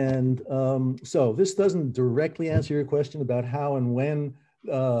 And so this doesn't directly answer your question about how and when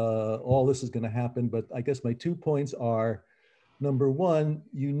all this is going to happen, but I guess my 2 points are, number one,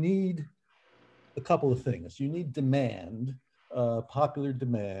 you need a couple of things. You need demand, popular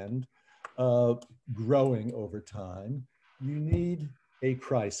demand, growing over time. You need a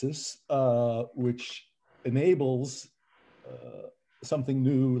crisis, which enables something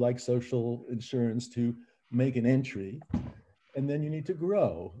new like social insurance to make an entry. And then you need to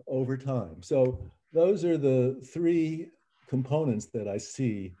grow over time. So those are the three components that I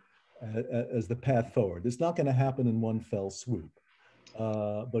see as the path forward. It's not going to happen in one fell swoop,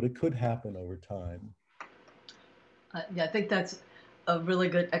 but it could happen over time. Yeah, I think that's a really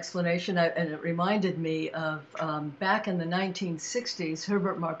good explanation. And it reminded me of back in the 1960s,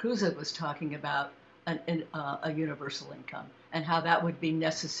 Herbert Marcuse was talking about a universal income and how that would be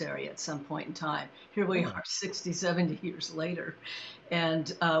necessary at some point in time. Here we are 60, 70 years later,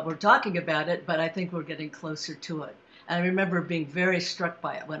 and we're talking about it, but I think we're getting closer to it. And I remember being very struck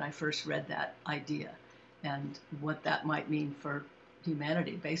by it when I first read that idea and what that might mean for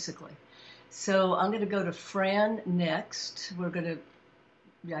humanity, basically. So I'm going to go to Fran next. We're going to,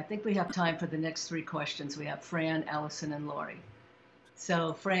 yeah, I think we have time for the next three questions. We have Fran, Allison, and Lori.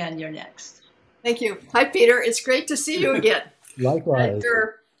 So Fran, you're next. Thank you. Hi, Peter. It's great to see you again. Likewise.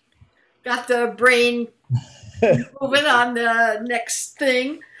 Got the brain moving on the next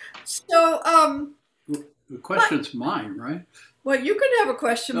thing. So, the question's mine, right? Well, you can have a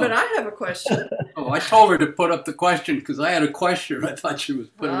question, but I have a question. Oh, I told her to put up the question because I had a question. I thought she was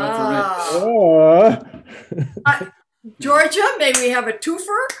putting it up for me. Georgia, may we have a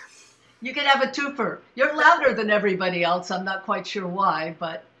twofer? You can have a twofer. You're louder than everybody else. I'm not quite sure why,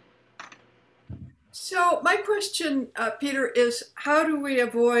 but. So my question, Peter, is how do we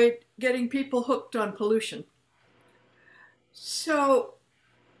avoid getting people hooked on pollution? So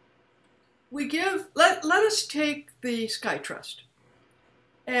we give, let us take the Sky Trust,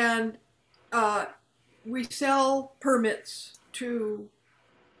 and we sell permits to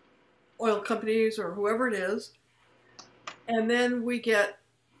oil companies or whoever it is, and then we get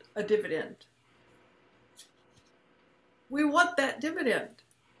a dividend. We want that dividend.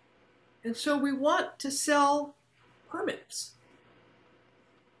 And so we want to sell permits.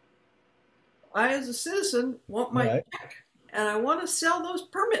 I, as a citizen, want my check, and I want to sell those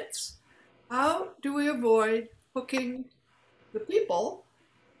permits. How do we avoid hooking the people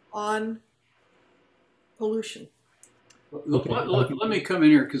on pollution? Let me come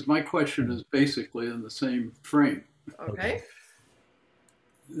in here because my question is basically in the same frame. Okay.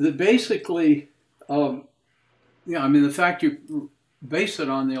 Basically, yeah, I mean, the fact you base it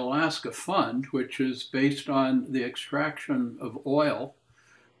on the Alaska Fund, which is based on the extraction of oil,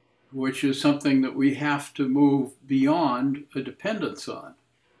 which is something that we have to move beyond a dependence on.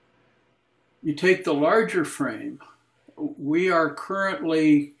 You take the larger frame, we are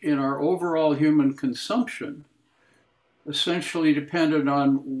currently in our overall human consumption essentially dependent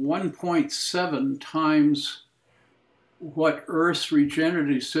on 1.7 times what Earth's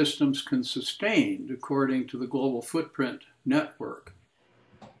regenerative systems can sustain, according to the Global Footprint Network.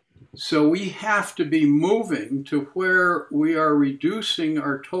 So we have to be moving to where we are reducing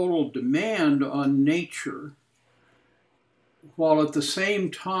our total demand on nature, while at the same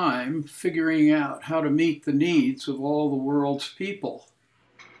time figuring out how to meet the needs of all the world's people.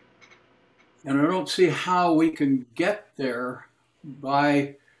 And I don't see how we can get there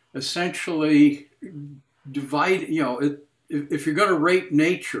by essentially dividing, you know, if you're going to rate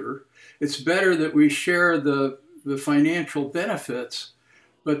nature, it's better that we share the financial benefits,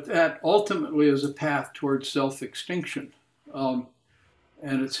 but that ultimately is a path towards self-extinction. And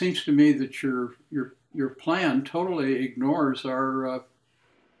it seems to me that your plan totally ignores our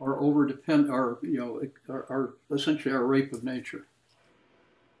our essentially our rape of nature.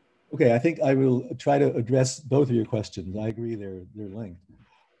 Okay, I think I will try to address both of your questions. I agree they're linked.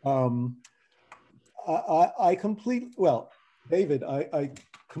 David, I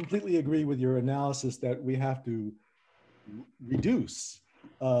completely agree with your analysis that we have to reduce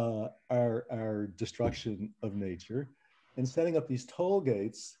our destruction of nature, and setting up these toll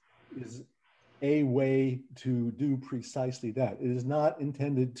gates is a way to do precisely that. It is not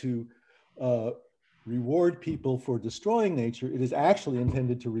intended to reward people for destroying nature. It is actually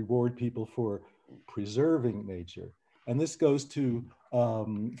intended to reward people for preserving nature. And this goes to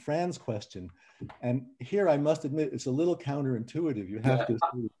Fran's question. And here I must admit, it's a little counterintuitive. You have to.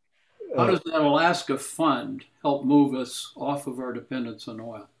 How does that Alaska fund help move us off of our dependence on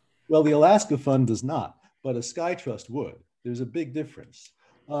oil? Well, the Alaska Fund does not, but a Sky Trust would. There's a big difference.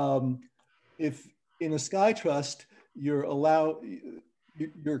 If in a Sky Trust, you're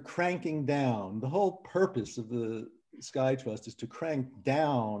cranking down, the whole purpose of the Sky Trust is to crank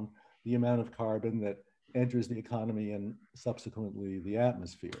down the amount of carbon that enters the economy and subsequently the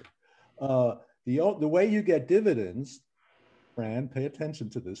atmosphere. The way you get dividends, Fran, pay attention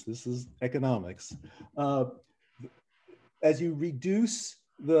to this. This is economics. As you reduce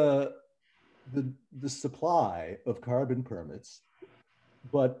the supply of carbon permits,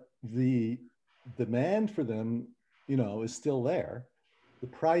 but the demand for them, is still there, the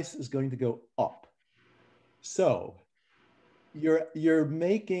price is going to go up. So you're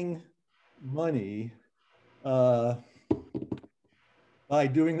making money by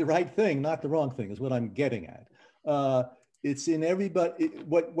doing the right thing, not the wrong thing, is what I'm getting at. It's in everybody.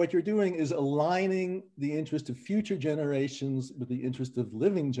 What you're doing is aligning the interest of future generations with the interest of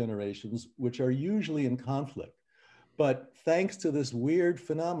living generations, which are usually in conflict. But thanks to this weird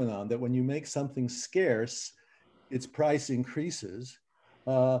phenomenon that when you make something scarce, its price increases,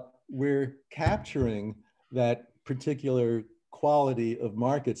 we're capturing that particular quality of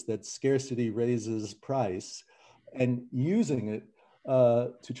markets that scarcity raises price and using it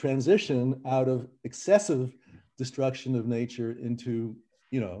to transition out of excessive destruction of nature into,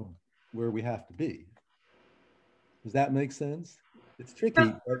 where we have to be. Does that make sense? It's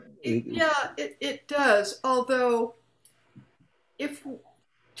tricky. It does. Although, if we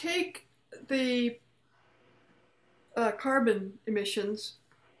take the carbon emissions,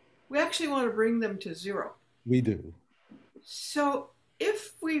 we actually want to bring them to zero. We do. So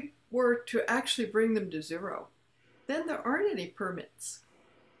if we were to actually bring them to zero, then there aren't any permits.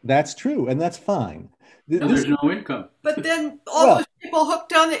 That's true, and that's fine. There's no income. But then all those people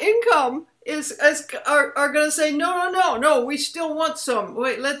hooked on the income are going to say, no, we still want some.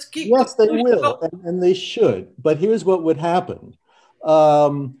 Wait, let's keep. Yes, they will, and they should. But here's what would happen.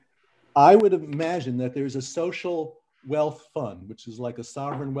 I would imagine that there's a social wealth fund, which is like a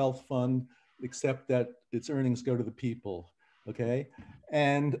sovereign wealth fund, except that its earnings go to the people, okay?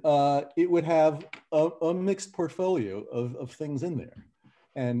 And it would have a mixed portfolio of things in there.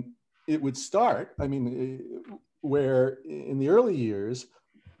 And it would start, where in the early years,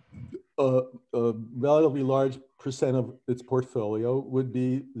 a relatively large percent of its portfolio would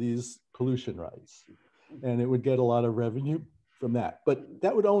be these pollution rights. And it would get a lot of revenue from that. But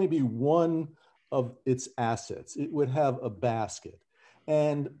that would only be one of its assets. It would have a basket.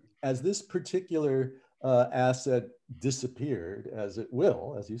 And as this particular asset disappeared, as it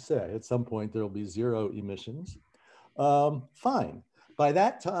will, as you say, at some point there'll be zero emissions, fine. By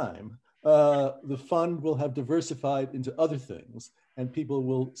that time, the fund will have diversified into other things and people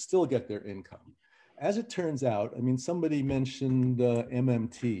will still get their income. As it turns out, somebody mentioned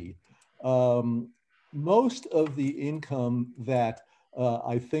MMT. Most of the income that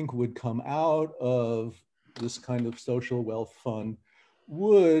I think would come out of this kind of social wealth fund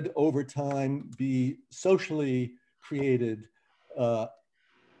would over time be socially created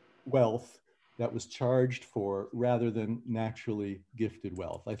wealth that was charged for rather than naturally gifted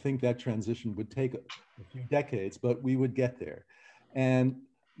wealth. I think that transition would take a few decades, but we would get there. And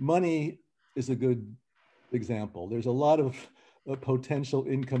money is a good example. There's a lot of potential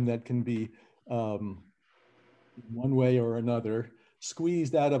income that can be one way or another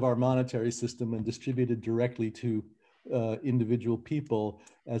squeezed out of our monetary system and distributed directly to individual people,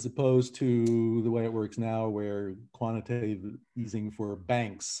 as opposed to the way it works now, where quantitative easing for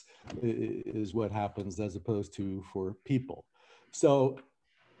banks is what happens as opposed to for people. So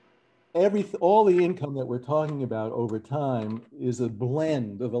all the income that we're talking about over time is a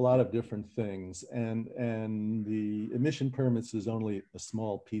blend of a lot of different things, and the emission permits is only a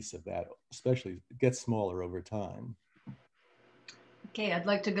small piece of that. Especially, it gets smaller over time. Okay, I'd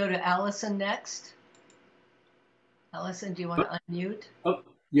like to go to Allison next. Allison, do you want to unmute? Oh,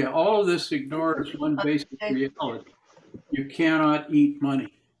 yeah, all of this ignores one basic reality. You cannot eat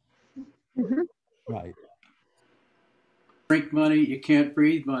money. Right. Drink money, you can't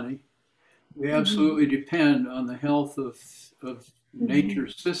breathe money. We absolutely depend on the health of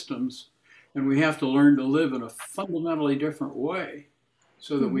nature's systems, and we have to learn to live in a fundamentally different way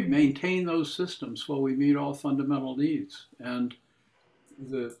so that we maintain those systems while we meet all fundamental needs. And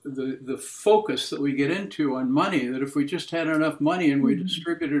the focus that we get into on money, that if we just had enough money and we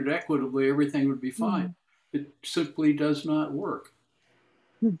distributed it equitably, everything would be fine. It simply does not work.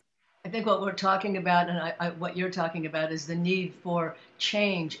 I think what we're talking about, and what you're talking about, is the need for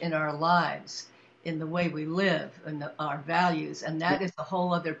change in our lives, in the way we live, and our values, and that is a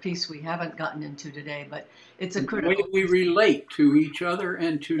whole other piece we haven't gotten into today. But it's a critical. The way we relate to each other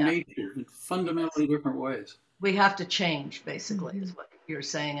and to nature in fundamentally different ways. We have to change, basically, is what you're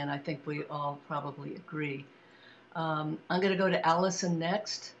saying, and I think we all probably agree. I'm going to go to Allison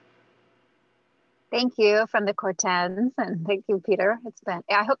next. Thank you from the Cortens, and thank you, Peter.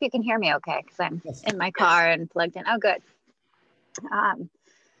 I hope you can hear me okay, because I'm in my car and plugged in. Oh, good.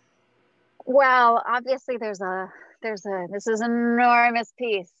 Well, obviously this is an enormous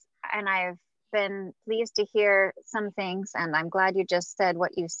piece, and I've been pleased to hear some things, and I'm glad you just said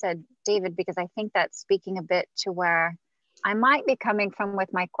what you said, David, because I think that's speaking a bit to where I might be coming from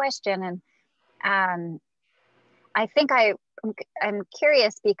with my question. And I think I'm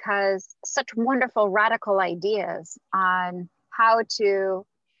curious because such wonderful radical ideas on how to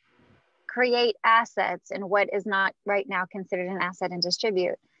create assets in what is not right now considered an asset and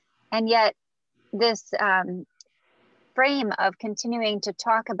distribute. And yet this frame of continuing to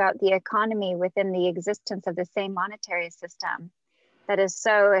talk about the economy within the existence of the same monetary system that is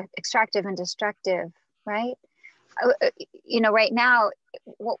so extractive and destructive, right? Right now,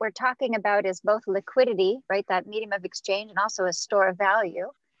 what we're talking about is both liquidity, right? That medium of exchange, and also a store of value.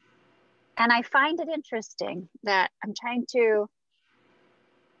 And I find it interesting that I'm trying to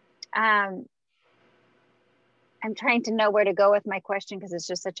know where to go with my question, because it's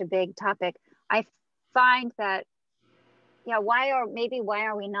just such a big topic. I find that, why are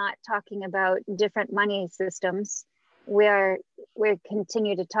we not talking about different money systems? We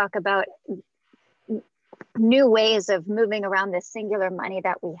continue to talk about new ways of moving around this singular money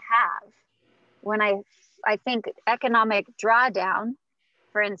that we have. When I think economic drawdown,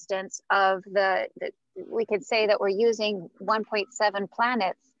 for instance, we could say that we're using 1.7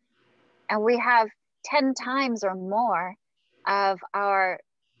 planets, and we have 10 times or more of our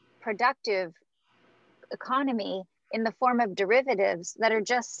productive economy in the form of derivatives that are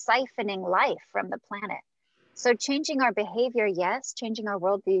just siphoning life from the planet. So changing our behavior, yes. Changing our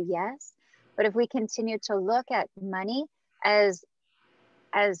worldview, yes. But if we continue to look at money as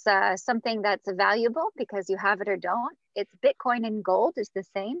something that's valuable because you have it or don't, it's Bitcoin and gold is the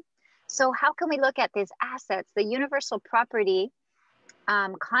same. So how can we look at these assets? The universal property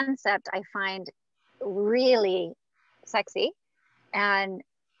concept I find really sexy. And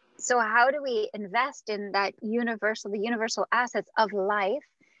so how do we invest in the universal assets of life,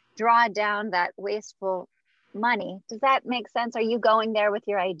 draw down that wasteful money? Does that make sense? Are you going there with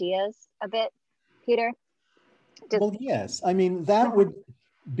your ideas a bit, Peter? Well, yes. I mean, that would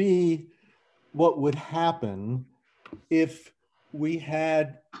be what would happen if we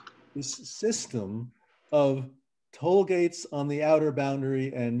had this system of toll gates on the outer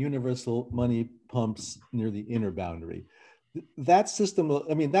boundary and universal money pumps near the inner boundary. That system,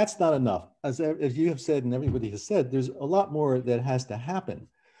 I mean, that's not enough. As you have said, and everybody has said, there's a lot more that has to happen.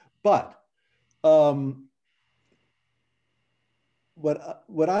 But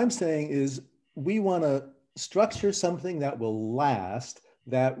what I'm saying is we want to structure something that will last,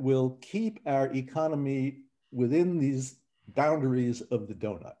 that will keep our economy within these boundaries of the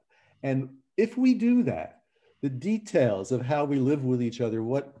donut. And if we do that, the details of how we live with each other,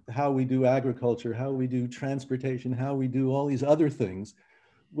 how we do agriculture, how we do transportation, how we do all these other things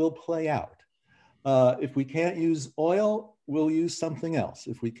will play out. If we can't use oil, we'll use something else.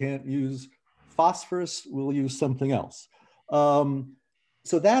 If we can't use phosphorus, we'll use something else.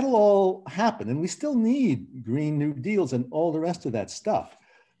 So that'll all happen. And we still need Green New Deals and all the rest of that stuff.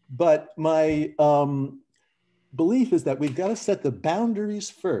 But my belief is that we've got to set the boundaries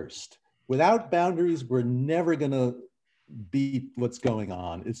first. Without boundaries, we're never going to beat what's going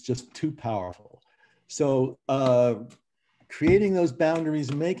on. It's just too powerful. So creating those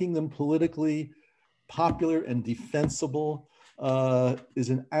boundaries, making them politically popular and defensible is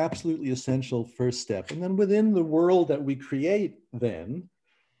an absolutely essential first step. And then within the world that we create then,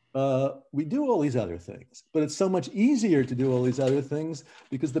 we do all these other things, but it's so much easier to do all these other things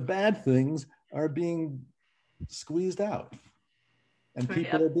because the bad things are being squeezed out and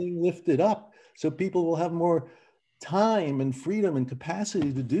people are being lifted up. So people will have more time and freedom and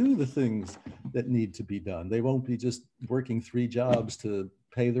capacity to do the things that need to be done. They won't be just working 3 jobs to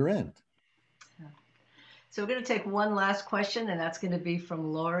pay the rent. So we're going to take one last question, and that's going to be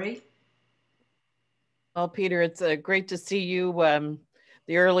from Lori. Well, Peter, it's great to see you.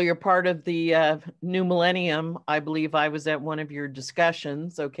 The earlier part of the new millennium, I believe I was at one of your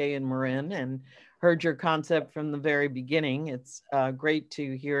discussions, okay, in Marin, and heard your concept from the very beginning. It's great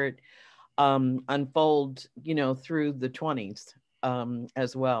to hear it unfold, you know, through the 20s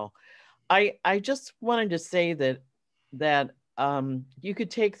as well. I just wanted to say that you could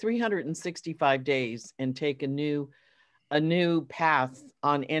take 365 days and take a new path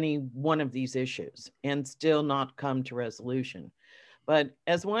on any one of these issues and still not come to resolution. But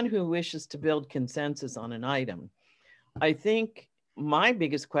as one who wishes to build consensus on an item, I think my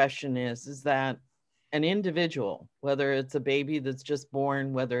biggest question is that an individual, whether it's a baby that's just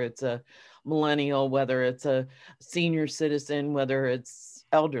born, whether it's a millennial, whether it's a senior citizen, whether it's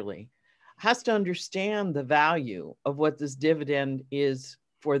elderly, has to understand the value of what this dividend is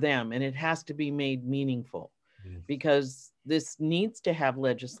for them. And it has to be made meaningful because this needs to have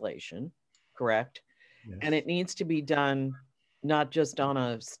legislation, correct? Yes. And it needs to be done not just on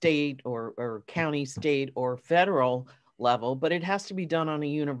a state or county, state or federal level, but it has to be done on a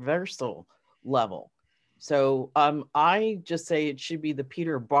universal level. So I just say it should be the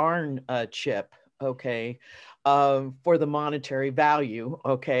Peter Barn chip, okay, for the monetary value,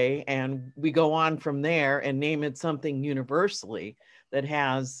 okay? And we go on from there and name it something universally that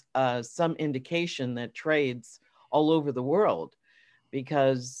has some indication that trades all over the world,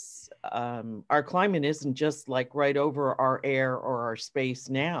 because our climate isn't just like right over our air or our space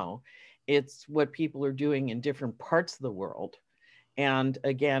now. It's what people are doing in different parts of the world. And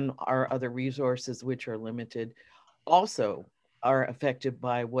again, our other resources, which are limited, also are affected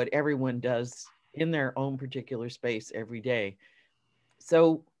by what everyone does in their own particular space every day.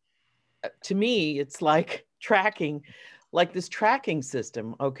 So to me, it's like tracking, like this tracking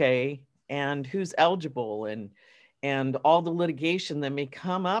system, okay? And who's eligible and all the litigation that may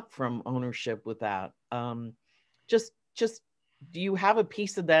come up from ownership with that. Just do you have a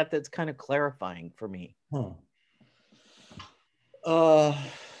piece of that that's kind of clarifying for me?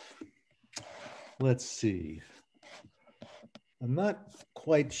 Let's see. I'm not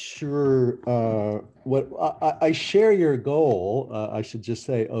quite sure what I share your goal, I should just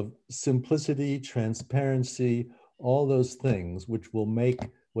say, of simplicity, transparency, all those things which will make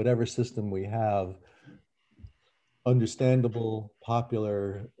whatever system we have understandable,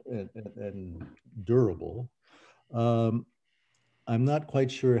 popular, and durable. I'm not quite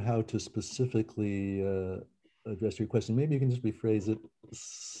sure how to specifically address your question. Maybe you can just rephrase it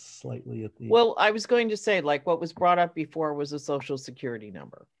slightly at the... Well, I was going to say, like what was brought up before was a social security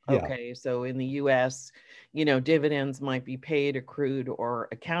number. Okay, yeah. So in the US, you know, dividends might be paid, accrued, or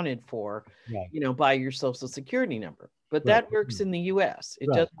accounted for, right, you know, by your social security number. But that right. works in the US. It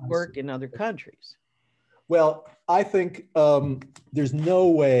right. doesn't work in other countries. Well, I think there's no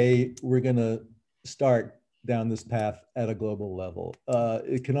way we're going to start down this path at a global level.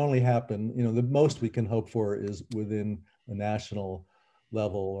 It can only happen, you know, the most we can hope for is within a national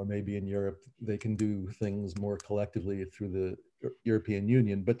level, or maybe in Europe, they can do things more collectively through the European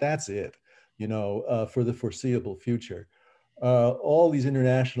Union, but that's it, you know, for the foreseeable future. All these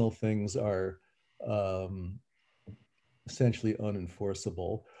international things are essentially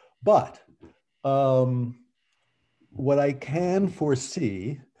unenforceable, but what I can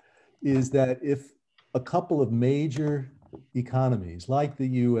foresee is that if a couple of major economies like the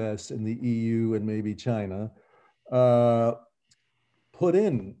US and the EU and maybe China put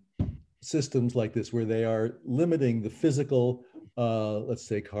in systems like this where they are limiting the physical, let's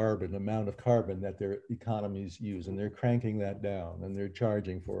say amount of carbon that their economies use, and they're cranking that down and they're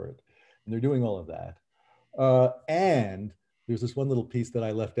charging for it. And they're doing all of that. And there's this one little piece that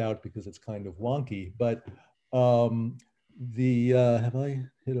I left out because it's kind of wonky, but have I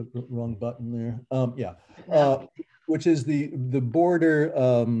hit a wrong button there? Yeah, which is the border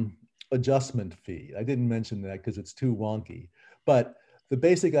adjustment fee. I didn't mention that because it's too wonky, but the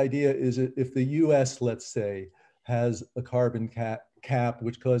basic idea is that if the US, let's say, has a carbon cap,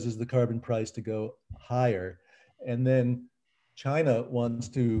 which causes the carbon price to go higher, and then China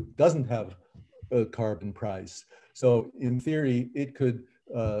doesn't have carbon price. So in theory, it could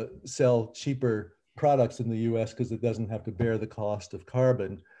sell cheaper products in the US because it doesn't have to bear the cost of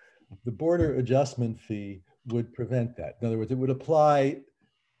carbon. The border adjustment fee would prevent that. In other words, it would apply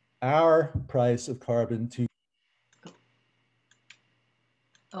our price of carbon to.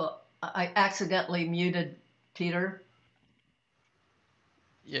 Oh, I accidentally muted Peter.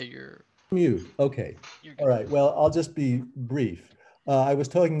 Yeah, you're Mute. Okay. All right. Well, I'll just be brief. I was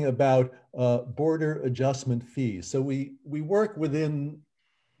talking about border adjustment fees. So we work within,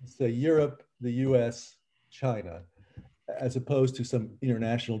 say, Europe, the US, China, as opposed to some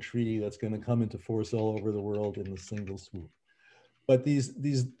international treaty that's going to come into force all over the world in a single swoop. But these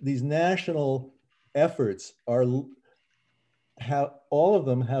national efforts are all of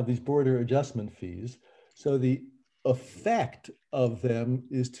them have these border adjustment fees. So the effect of them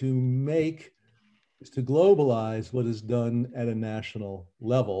is to globalize what is done at a national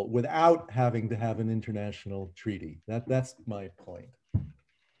level without having to have an international treaty. That's my point.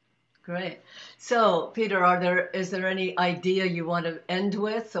 Great. So, Peter, is there any idea you want to end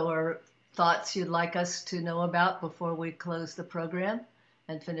with or thoughts you'd like us to know about before we close the program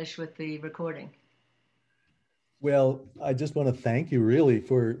and finish with the recording? Well, I just want to thank you really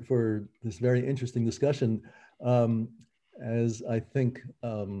for this very interesting discussion. As I think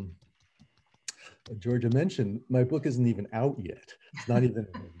Georgia mentioned, my book isn't even out yet. It's not even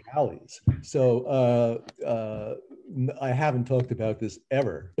in the galleys. So I haven't talked about this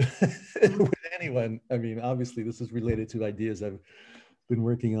ever with anyone. I mean, obviously this is related to ideas I've been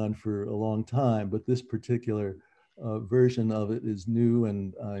working on for a long time, but this particular version of it is new,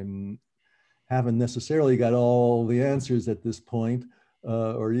 and I haven't necessarily got all the answers at this point,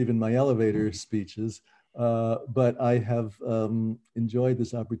 or even my elevator speeches. But I have enjoyed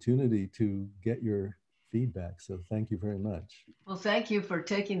this opportunity to get your feedback. So thank you very much. Well, thank you for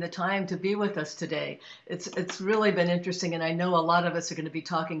taking the time to be with us today. It's really been interesting, and I know a lot of us are going to be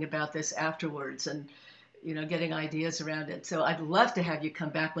talking about this afterwards and getting ideas around it. So I'd love to have you come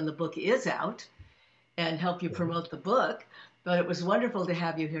back when the book is out and help you promote the book. But it was wonderful to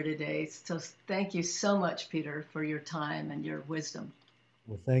have you here today. So thank you so much, Peter, for your time and your wisdom.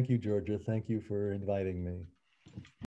 Well, thank you, Georgia. Thank you for inviting me.